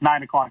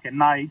 9 o'clock at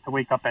night to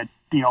wake up at,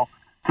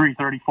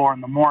 3:34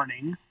 in the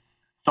morning.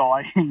 So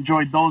I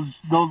enjoyed those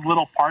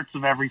little parts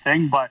of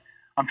everything, but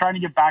I'm trying to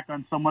get back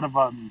on somewhat of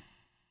a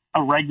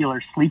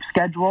regular sleep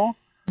schedule,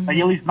 at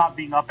least not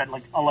being up at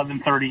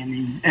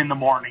 11:30 in the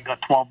morning,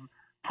 at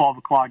 12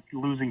 o'clock,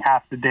 losing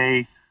half the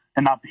day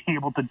and not being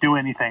able to do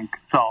anything.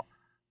 So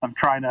I'm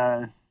trying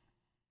to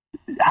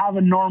have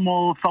a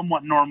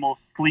somewhat normal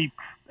sleep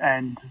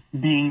and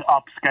being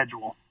up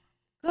schedule.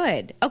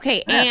 Good.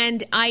 Okay, Yeah.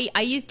 and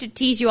I used to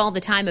tease you all the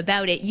time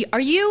about it.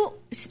 Are you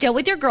still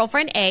with your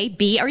girlfriend, A?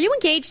 B, are you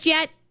engaged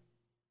yet?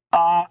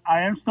 I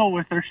am still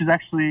with her. She's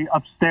actually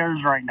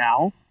upstairs right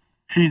now.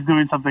 She's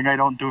doing something I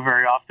don't do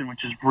very often,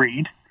 which is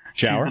read.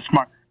 Shower?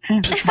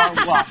 She's the smart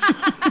one.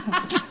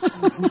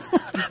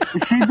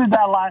 She did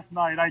that last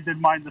night. I did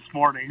mine this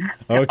morning.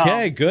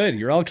 Okay, good.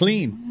 You're all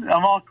clean.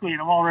 I'm all clean.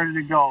 I'm all ready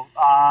to go.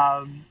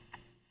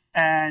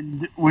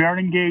 And we aren't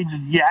engaged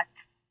yet.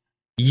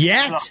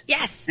 Yet? So,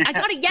 Yes, I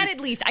got a yet at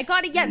least. I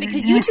got a yet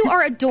because you two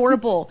are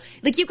adorable.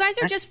 You guys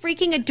are just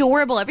freaking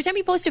adorable. Every time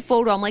you post a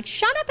photo, I'm like,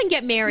 shut up and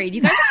get married.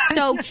 You guys are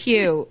so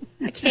cute.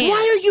 I can't. Why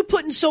are you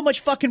putting so much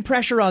fucking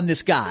pressure on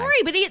this guy?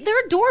 Sorry, but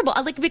they're adorable.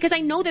 Because I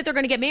know that they're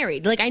going to get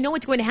married. I know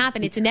it's going to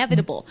happen. It's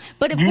inevitable.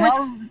 But of course,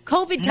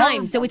 COVID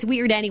time, so it's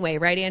weird anyway,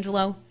 right,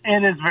 Angelo?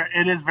 It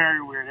is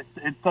very weird.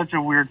 It's such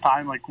a weird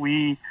time.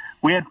 We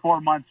had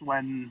 4 months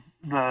when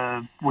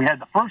we had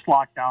the first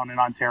lockdown in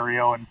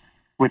Ontario and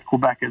with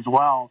Quebec as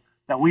well,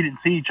 that we didn't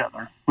see each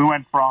other. We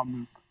went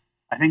from,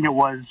 I think it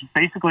was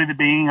basically the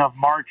beginning of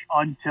March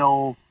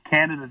until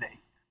Canada Day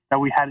that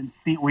we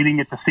didn't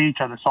get to see each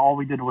other. So all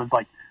we did was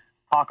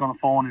talk on the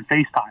phone and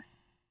FaceTime.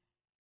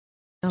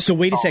 So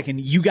wait a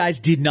second, you guys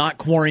did not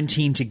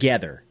quarantine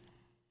together?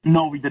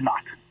 No, we did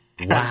not.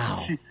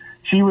 Wow.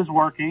 She was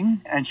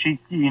working and she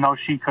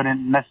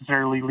couldn't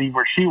necessarily leave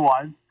where she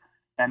was.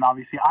 And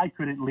obviously I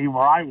couldn't leave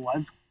where I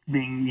was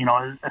being,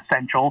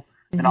 essential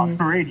and on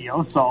the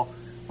radio. So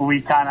we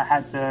kind of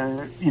had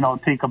to,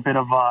 take a bit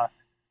of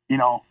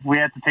we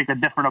had to take a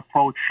different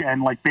approach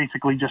and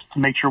basically just to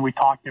make sure we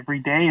talked every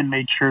day and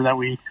made sure that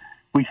we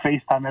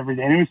FaceTime every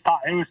day. And it was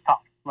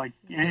tough.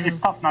 It's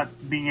tough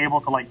not being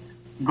able to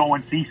go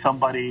and see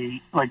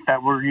somebody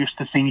that we're used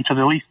to seeing each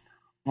other at least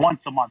once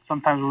a month.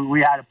 Sometimes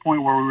we had a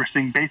point where we were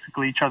seeing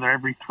basically each other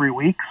every 3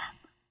 weeks.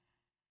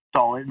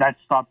 So that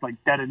stopped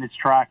dead in its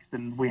tracks,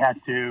 and we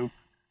had to,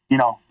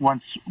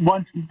 once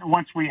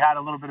we had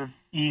a little bit of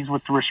ease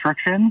with the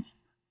restrictions,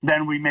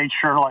 then we made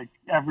sure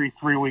every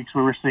 3 weeks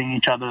we were seeing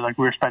each other,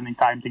 we were spending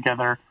time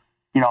together,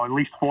 at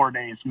least 4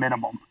 days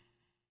minimum.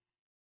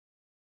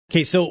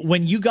 Okay, so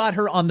when you got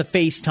her on the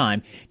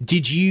FaceTime,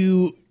 did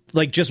you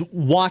just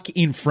walk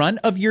in front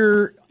of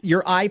your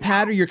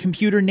iPad or your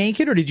computer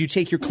naked, or did you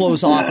take your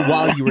clothes off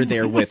while you were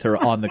there with her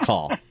on the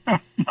call? No.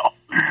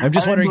 I'm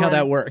just wondering how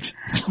that worked.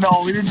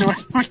 No, we didn't do it.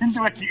 We didn't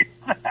do any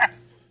of that.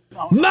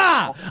 No.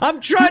 Ma,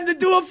 I'm trying to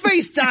do a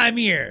FaceTime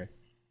here.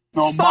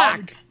 No,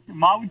 Fuck.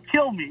 Ma would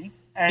kill me,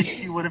 and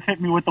she would have hit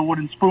me with a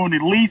wooden spoon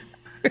at least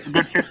a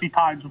good 50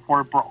 times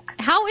before it broke.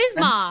 How is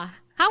Ma?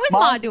 How is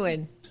Ma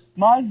doing?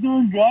 Ma's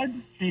doing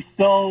good. She's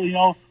still,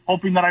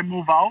 hoping that I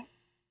move out.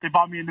 They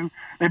bought me a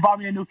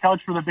new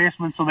couch for the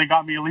basement, so they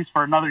got me at least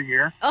for another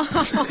year.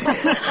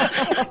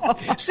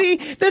 See,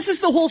 this is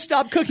the whole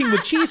stop cooking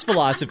with cheese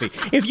philosophy.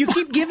 If you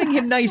keep giving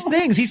him nice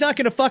things, he's not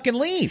going to fucking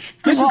leave.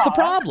 This is the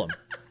problem.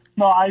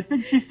 No, I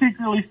think she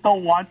secretly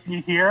still wants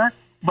me here,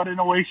 but in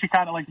a way she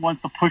kind of like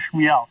wants to push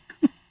me out.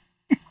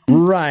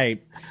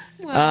 Right.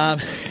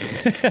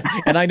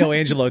 And I know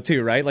Angelo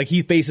too, right? Like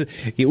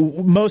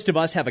most of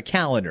us have a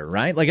calendar,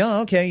 right? Like,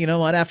 oh, okay, you know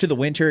what? After the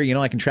winter,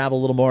 I can travel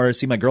a little more,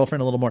 see my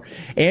girlfriend a little more.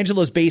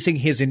 Angelo's basing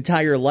his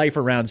entire life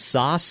around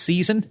sauce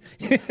season.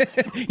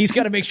 He's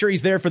got to make sure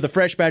he's there for the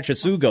fresh batch of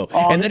sugo,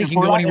 and then he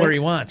can go anywhere he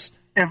wants.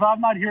 If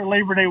I'm not here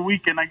Labor Day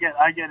weekend, I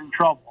get in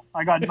trouble.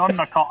 I got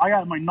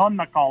my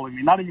nonna calling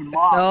me, not even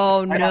mom.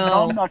 Oh no! I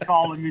got nonna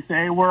calling me,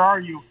 say, "Hey, where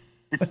are you?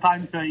 It's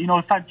time to,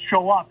 it's time to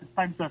show up. It's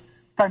time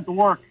to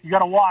work. You got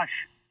to wash."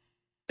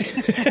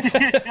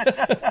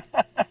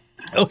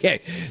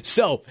 Okay,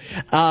 so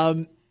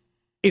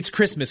it's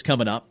Christmas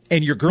coming up,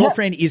 and your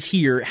girlfriend is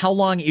here. How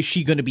long is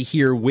she going to be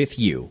here with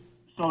you?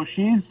 So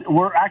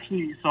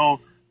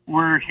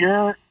we're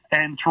here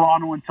in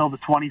Toronto until the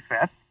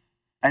 25th,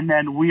 and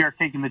then we are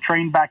taking the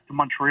train back to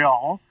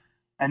Montreal,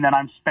 and then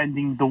I'm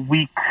spending the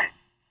week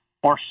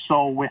or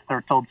so with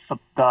her till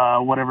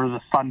whatever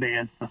the Sunday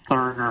is, the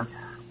 3rd or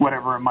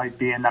whatever it might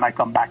be, and then I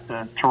come back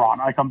to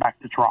Toronto.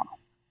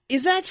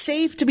 Is that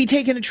safe to be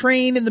taking a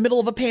train in the middle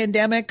of a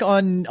pandemic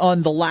on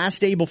the last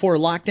day before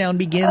lockdown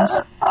begins?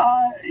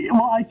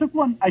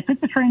 Well, I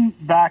took the train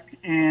back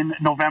in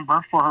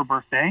November for her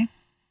birthday,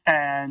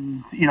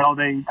 and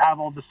they have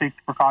all the safety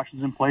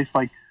precautions in place.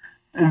 Like,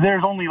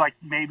 there's only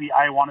maybe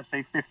I want to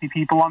say 50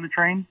 people on the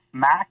train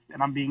max,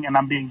 and I'm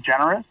being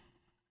generous.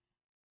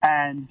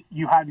 And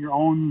you have your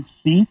own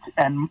seat,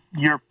 and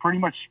you're pretty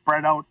much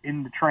spread out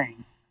in the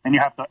train, and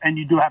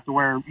you do have to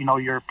wear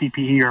your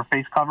PPE or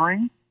face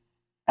covering.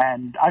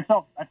 And I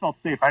felt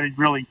safe. I did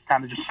really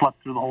kind of just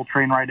slept through the whole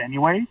train ride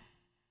anyway,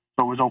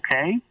 so it was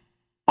okay.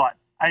 But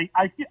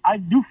I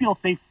do feel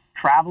safe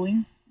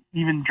traveling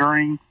even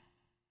during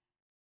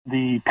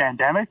the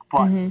pandemic.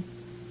 But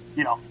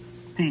to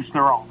each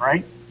their own,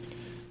 right?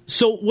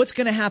 So what's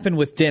going to happen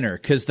with dinner?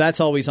 Because that's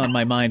always on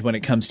my mind when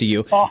it comes to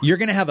you. You're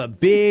going to have a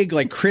big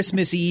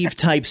Christmas Eve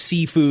type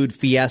seafood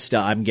fiesta,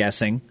 I'm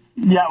guessing.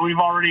 Yeah,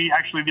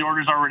 the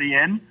order's already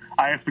in.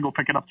 I have to go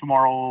pick it up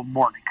tomorrow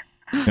morning.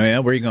 Oh, yeah?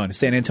 Where are you going? To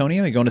San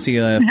Antonio? Are you going to see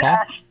Paul?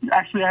 Yeah,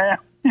 actually, I am.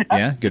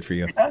 Yeah, good for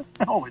you.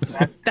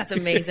 That's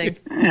amazing.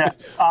 Yeah.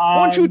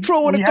 Why don't you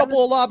throw in a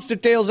couple of lobster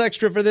tails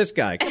extra for this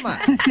guy? Come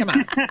on.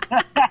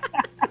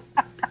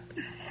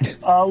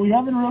 We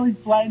haven't really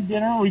planned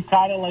dinner. We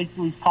kind of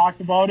we've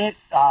talked about it.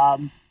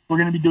 We're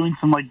going to be doing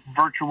some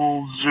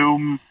virtual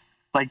Zoom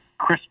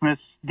Christmas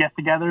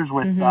get-togethers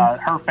with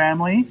her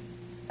family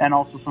and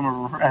also some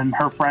of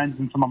her friends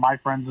and some of my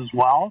friends as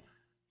well.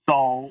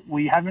 So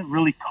we haven't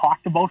really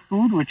talked about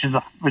food, which is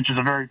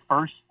a very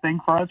first thing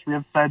for us. We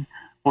have said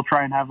we'll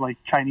try and have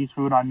Chinese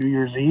food on New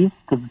Year's Eve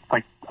because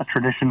it's a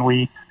tradition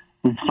we've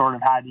sort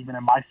of had even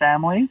in my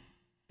family.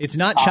 It's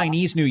not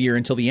Chinese New Year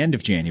until the end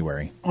of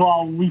January.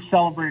 Well, we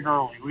celebrate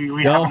early.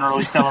 We have an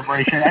early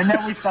celebration, and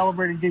then we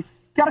celebrate. You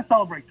got to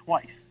celebrate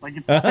twice. It's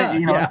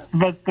it's the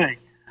best thing.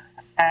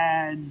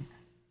 And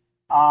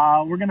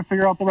we're going to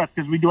figure out the rest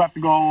because we do have to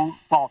go.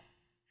 Well,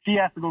 she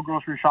has to go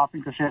grocery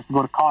shopping because she has to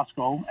go to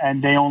Costco,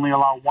 and they only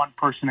allow one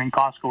person in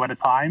Costco at a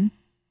time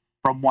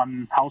from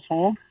one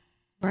household.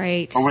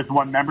 Right. Or with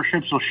one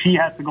membership. So she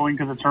has to go in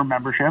because it's her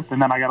membership,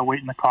 and then I got to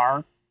wait in the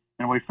car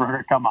and wait for her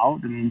to come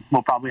out, and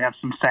we'll probably have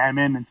some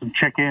salmon and some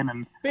chicken.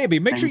 And baby,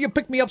 make sure you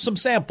pick me up some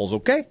samples,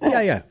 okay?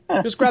 Yeah.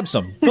 Just grab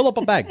some. Fill up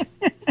a bag.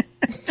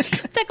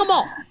 Take them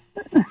all.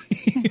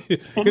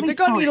 If they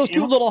got me those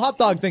cute little hot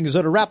dog things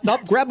that are wrapped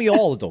up, grab me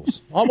all of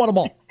those. I want them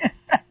all.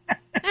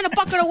 And a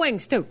bucket of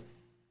wings, too.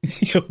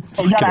 You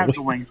gotta have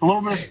the wings. A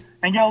little bit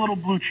and get a little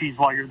blue cheese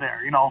while you're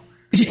there. A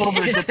little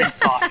bit of dipping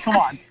sauce. Come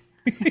on.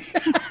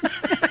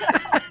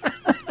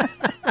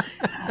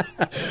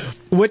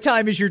 What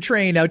time is your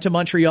train out to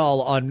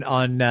Montreal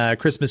on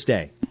Christmas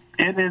Day?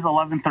 It is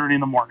 11:30 in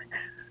the morning.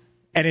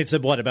 And it's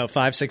about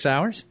 5-6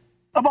 hours?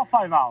 About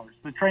 5 hours.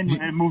 The train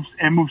it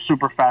moves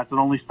super fast. It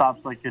only stops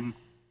in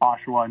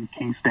Oshawa and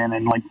Kingston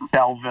and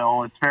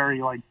Belleville. It's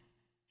very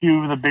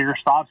few of the bigger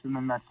stops, and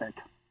then that's it.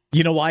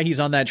 You know why he's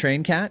on that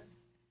train, Kat?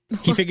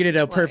 He figured it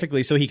out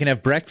perfectly so he can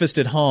have breakfast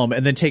at home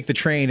and then take the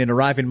train and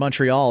arrive in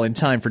Montreal in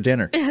time for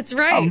dinner. That's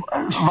right.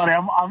 But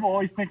I'm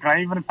always thinking,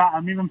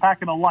 I'm even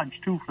packing a lunch,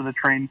 too, for the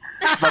train,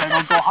 so that I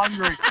don't go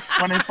hungry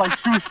when it's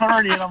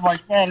 2:30, and I'm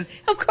like, man.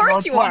 Of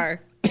course you are.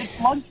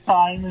 It's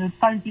lunchtime, and it's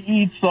time to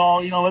eat, so,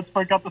 let's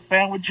break out the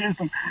sandwiches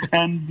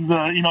and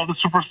the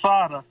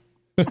supersada.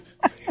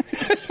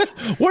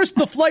 Where's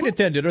the flight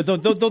attendant or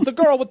the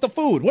girl with the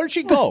food? Where'd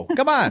she go?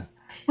 Come on.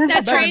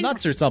 That train's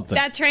nuts or something.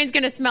 That train's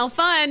going to smell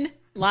fun.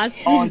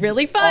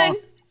 Really fun.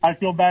 I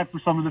feel bad for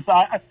some of this.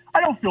 I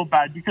don't feel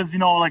bad because,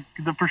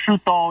 the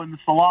prosciutto and the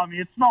salami,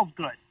 it smells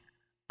good.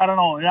 I don't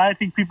know. I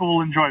think people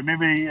will enjoy it.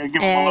 Maybe give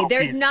them a little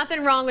there's piece.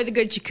 Nothing wrong with a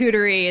good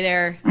charcuterie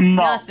there. No,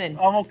 nothing.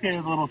 I'm okay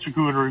with a little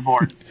charcuterie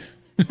board.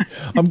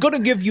 I'm going to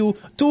give you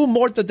 2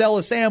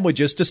 mortadella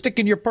sandwiches to stick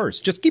in your purse.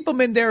 Just keep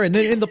them in there and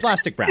in the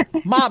plastic wrap.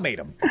 Ma made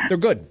them. They're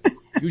good.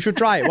 You should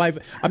try it. Well,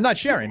 I'm not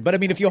sharing, but I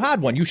mean, if you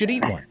had one, you should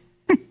eat one.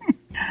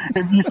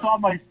 If you saw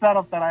my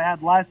setup that I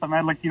had last time, I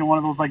had one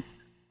of those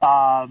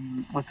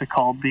what's it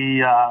called?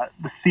 The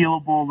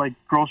sealable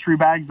grocery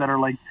bags that are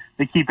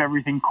they keep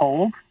everything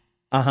cold.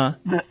 Uh-huh.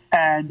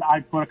 And I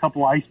put a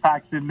couple ice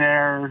packs in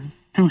there,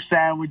 2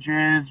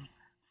 sandwiches,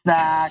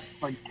 snacks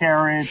like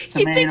carrots,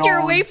 tomatoes. You think you're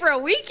away for a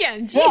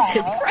weekend?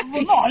 Jesus Christ!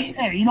 Well, no,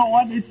 hey, you know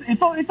what? It's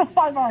a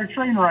 5-hour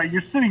train ride.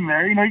 You're sitting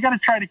there. You got to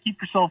try to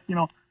keep yourself,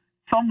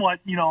 somewhat,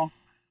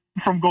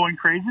 from going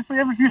crazy. So you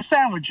have a few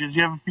sandwiches,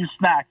 you have a few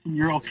snacks, and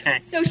you're okay.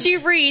 So she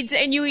reads,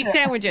 and you eat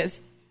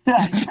sandwiches.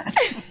 Yeah.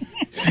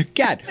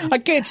 Kat, I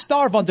can't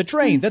starve on the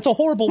train. That's a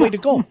horrible way to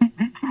go.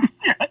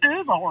 Yeah,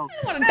 it is a horrible.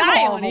 I want to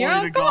die on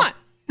here. Come on.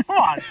 Come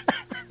on.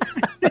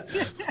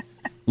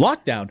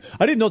 Lockdown?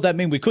 I didn't know that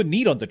meant we couldn't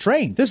eat on the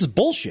train. This is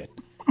bullshit.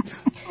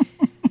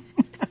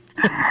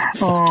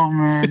 Oh,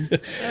 man.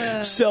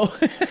 So,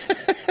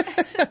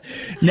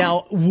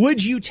 now,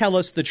 would you tell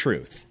us the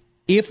truth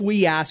if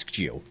we asked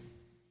you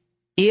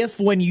if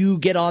when you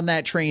get on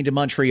that train to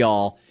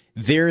Montreal,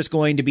 there's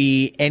going to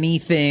be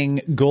anything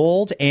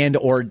gold and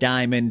or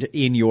diamond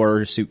in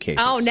your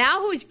suitcases? Oh,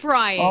 now who's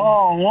prying?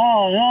 Oh,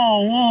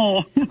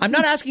 whoa. I'm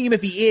not asking him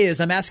if he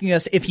is. I'm asking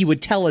us if he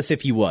would tell us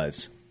if he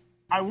was.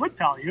 I would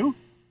tell you.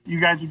 You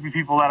guys would be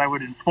people that I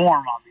would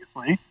inform,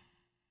 obviously.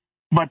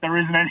 But there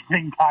isn't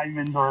anything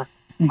diamond or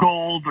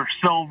gold or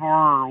silver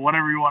or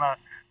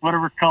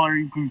whatever color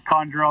you can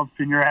conjure up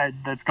in your head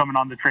that's coming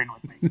on the train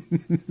with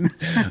me.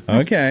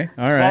 Okay,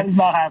 all right. That is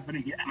not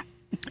happening yet.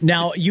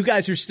 Now, you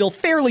guys are still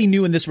fairly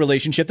new in this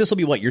relationship. This will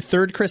be, your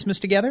third Christmas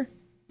together?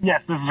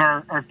 Yes, this is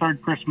our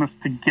third Christmas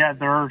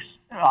together.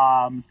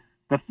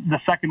 The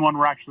second one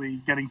we're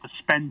actually getting to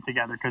spend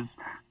together because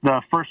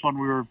the first one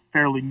we were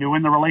fairly new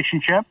in the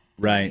relationship.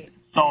 Right.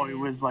 So it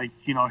was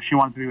she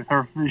wanted to be with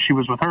her. She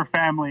was with her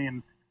family,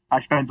 and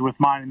I spent it with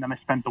mine, and then I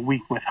spent the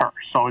week with her.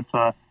 So it's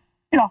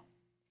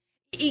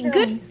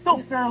good. Still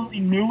fairly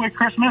new at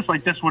Christmas. We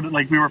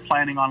were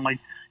planning on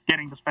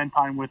getting to spend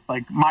time with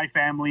my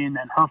family and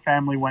then her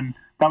family when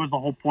that was the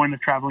whole point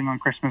of traveling on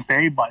Christmas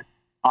Day. But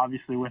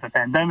obviously with a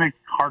pandemic,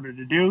 harder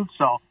to do.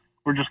 So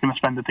we're just going to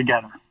spend it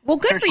together. Well,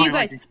 good for you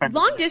guys.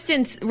 Long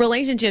distance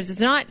relationships, it's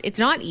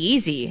not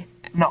easy.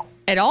 No,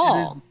 at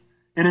all.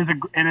 It is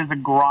a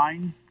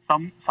grind.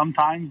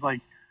 Sometimes,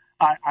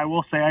 I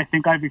will say, I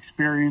think I've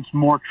experienced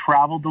more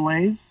travel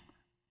delays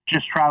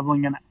just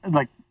traveling in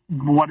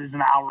what is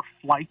an hour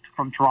flight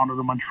from Toronto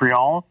to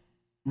Montreal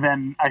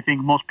than I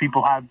think most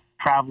people have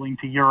traveling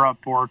to Europe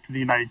or to the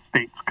United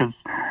States. Because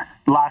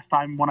last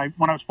time when I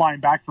was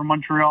flying back from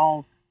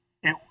Montreal,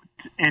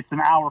 it's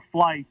an hour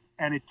flight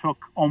and it took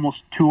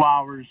almost 2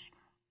 hours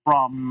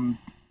from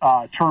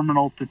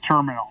terminal to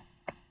terminal,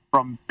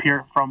 from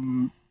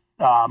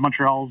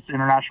Montreal's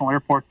international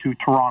airport to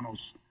Toronto's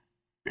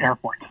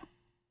airport.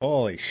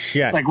 Holy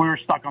shit. We were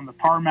stuck on the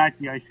tarmac,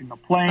 de-icing the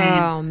plane.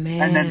 Oh,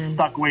 man. And then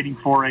stuck waiting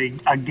for a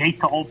gate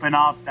to open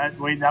up. That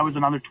was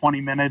another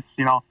 20 minutes,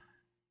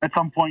 At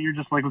some point, you're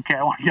just okay,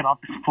 I want to get off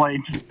this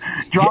plane. Just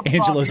drop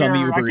Angela's on the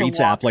Uber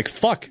Eats app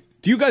fuck,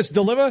 do you guys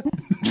deliver?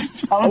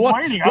 I was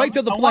waiting. Right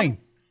to the plane.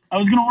 I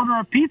was going to order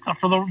a pizza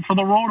for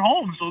the road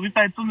home, so at least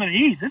I had something to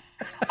eat.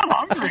 I'm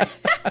hungry.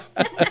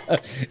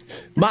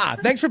 Ma,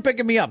 thanks for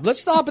picking me up.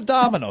 Let's stop at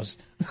Domino's.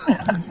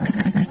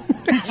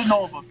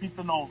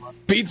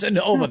 Pizza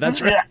Nova,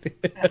 that's right.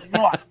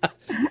 Yeah.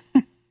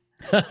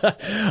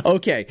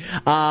 Okay.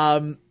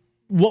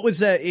 What was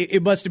that?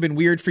 It must have been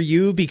weird for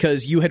you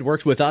because you had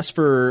worked with us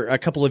for a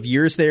couple of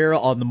years there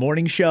on the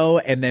morning show,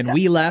 and then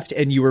we left,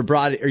 and you were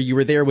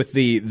there with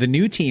the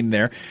new team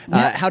there.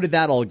 How did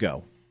that all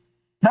go?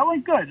 That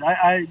went good.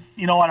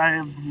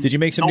 Did you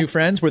make some new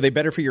friends? Were they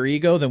better for your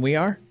ego than we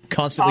are?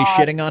 Constantly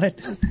shitting on it?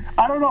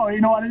 I don't know. I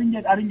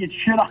didn't get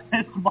shit on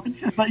as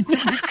much as I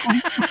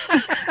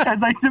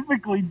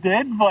typically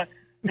did, but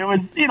it was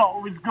it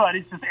was good.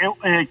 It's just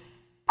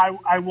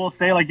I will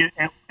say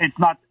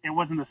it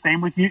wasn't the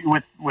same with you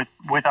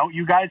without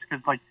you guys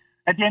because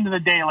at the end of the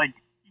day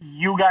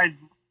you guys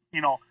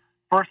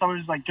first I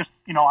was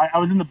I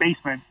was in the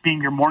basement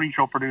being your morning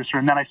show producer,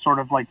 and then I sort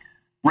of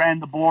ran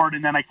the board,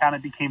 and then I kind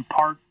of became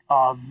part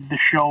of the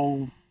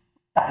show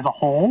as a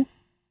whole.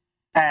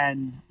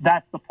 And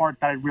that's the part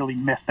that I really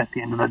missed at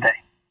the end of the day.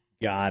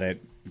 Got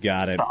it.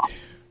 So.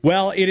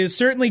 Well, it is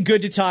certainly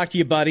good to talk to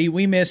you, buddy.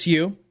 We miss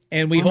you,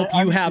 and we hope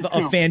you have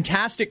a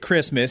fantastic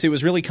Christmas. It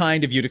was really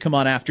kind of you to come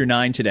on After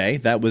 9 today.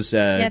 That was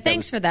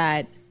thanks for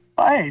that.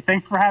 Hey,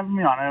 thanks for having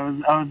me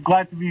on. I was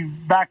glad to be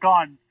back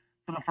on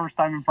for the first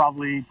time in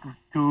probably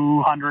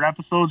 200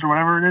 episodes or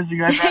whatever it is you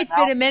guys have It's now.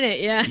 been a minute,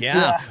 yeah.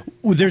 Yeah.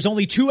 Well, there's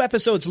only 2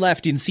 episodes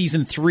left in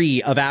season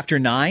 3 of After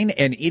 9,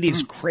 and it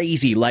is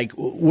crazy. Like,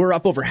 we're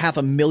up over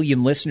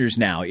 500,000 listeners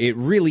now. It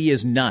really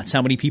is nuts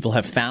how many people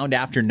have found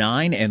After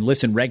 9 and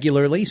listen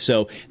regularly.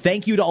 So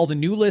thank you to all the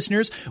new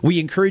listeners. We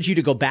encourage you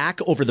to go back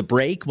over the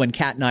break when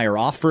Kat and I are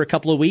off for a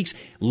couple of weeks.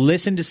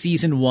 Listen to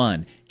season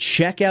 1.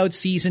 Check out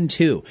season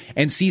 2.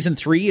 And season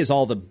 3 is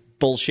all the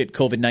bullshit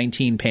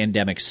COVID-19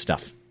 pandemic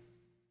stuff.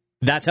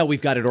 That's how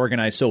we've got it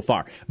organized so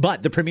far.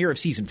 But the premiere of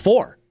season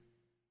 4,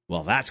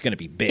 well, that's going to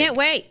be big. Can't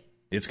wait.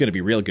 It's going to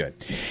be real good.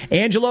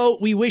 Angelo,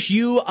 we wish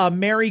you a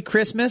Merry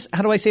Christmas.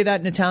 How do I say that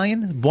in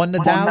Italian? Buon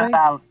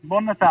Natale?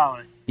 Buon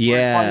Natale.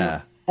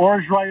 Yeah.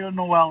 Or Joyeux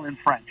Noël in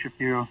French, if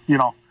you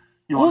know.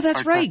 Oh,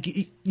 that's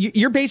right.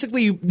 You're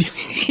basically,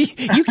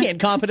 you can't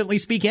competently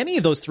speak any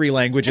of those 3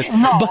 languages. No,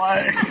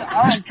 I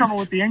have trouble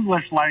with the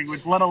English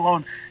language, let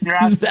alone you're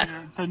asked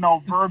to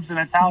know verbs in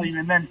Italian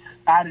and then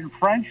add in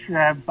French.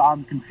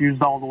 I'm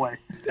confused all the way.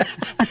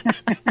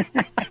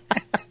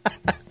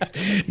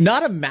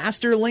 Not a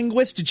master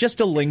linguist, just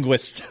a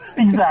linguist.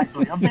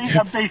 Exactly. A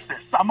bassist.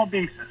 I'm a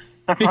bassist.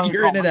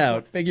 Figuring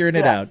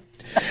it out.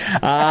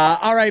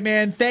 All right,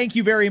 man. Thank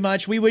you very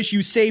much. We wish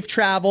you safe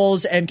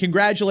travels and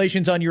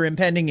congratulations on your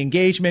impending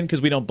engagement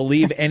because we don't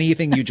believe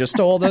anything you just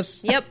told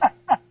us. Yep.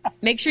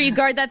 Make sure you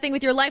guard that thing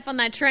with your life on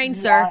that train,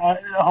 sir. I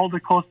hold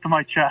it close to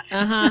my chest.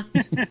 Uh-huh.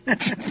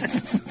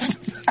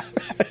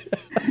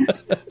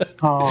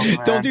 Oh, man.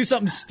 Don't do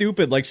something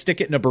stupid like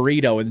stick it in a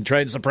burrito and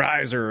try to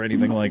surprise her or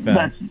anything like that.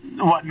 That's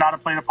what, not a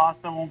plate of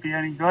pasta won't be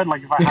any good?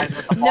 Like if I hide it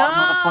at the bottom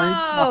of the plate?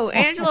 No,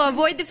 Angelo,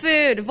 avoid the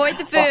food. Avoid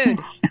the food.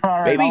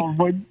 All right, Baby. I'll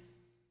avoid.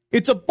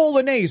 It's a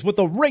bolognese with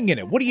a ring in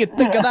it. What do you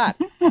think of that?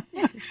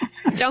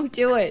 Don't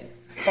do it.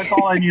 That's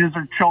all I need is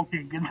her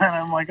choking. And then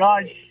I'm like, oh,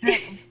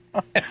 shit.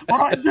 What do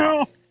I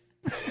do?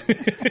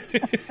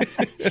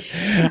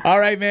 All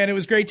right, man. It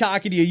was great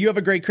talking to you. You have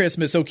a great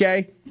Christmas,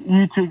 okay?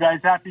 You too, guys.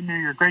 Happy New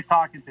Year. Great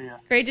talking to you.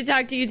 Great to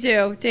talk to you,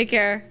 too. Take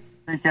care.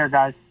 Take care,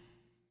 guys.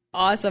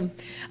 Awesome.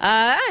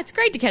 It's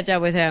great to catch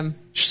up with him.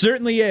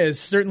 Certainly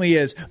is.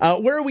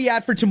 Where are we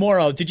at for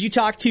tomorrow? Did you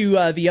talk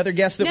to the other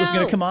guest that was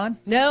going to come on?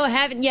 No,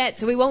 haven't yet.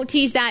 So we won't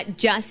tease that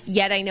just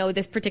yet. I know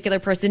this particular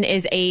person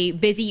is a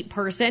busy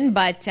person,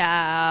 but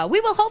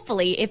we will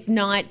hopefully, if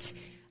not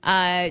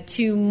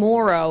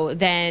tomorrow,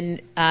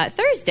 then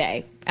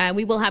Thursday.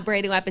 We will have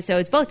brand new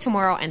episodes both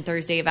tomorrow and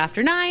Thursday of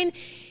After 9.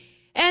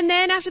 And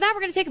then after that,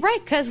 we're going to take a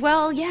break because,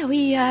 well, yeah,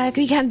 we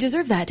kind of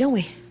deserve that, don't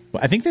we?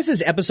 I think this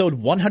is episode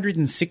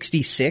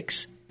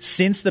 166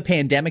 since the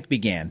pandemic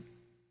began.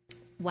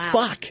 Wow.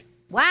 Fuck.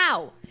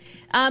 Wow.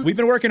 We've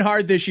been working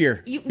hard this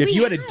year. If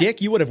you had a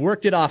dick, you would have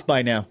worked it off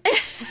by now.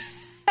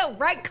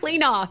 Right,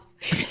 clean off.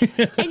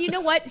 And you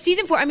know what?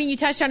 Season 4, I mean, you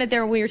touched on it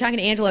there when we were talking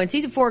to Angelo. In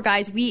season 4,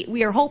 guys,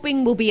 we are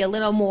hoping will be a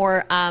little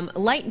more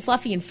light and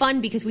fluffy and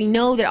fun because we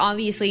know that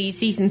obviously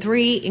season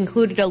 3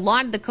 included a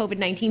lot of the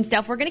COVID-19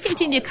 stuff. We're going to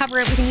continue to cover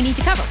everything we need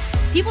to cover.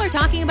 People are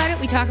talking about it.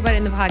 We talk about it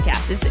in the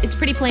podcast. It's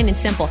pretty plain and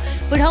simple.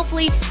 But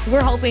hopefully,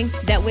 we're hoping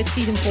that with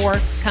season 4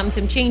 come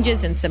some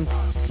changes and some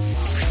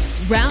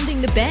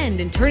rounding the bend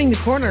and turning the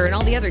corner and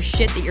all the other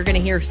shit that you're going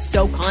to hear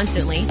so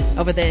constantly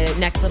over the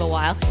next little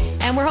while.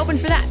 And we're hoping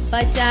for that.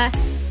 But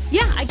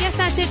yeah, I guess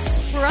that's it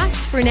for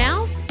us for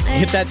now.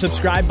 Hit that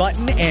subscribe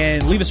button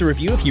and leave us a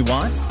review if you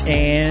want.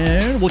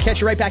 And we'll catch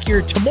you right back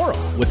here tomorrow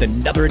with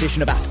another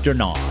edition of After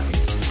 9.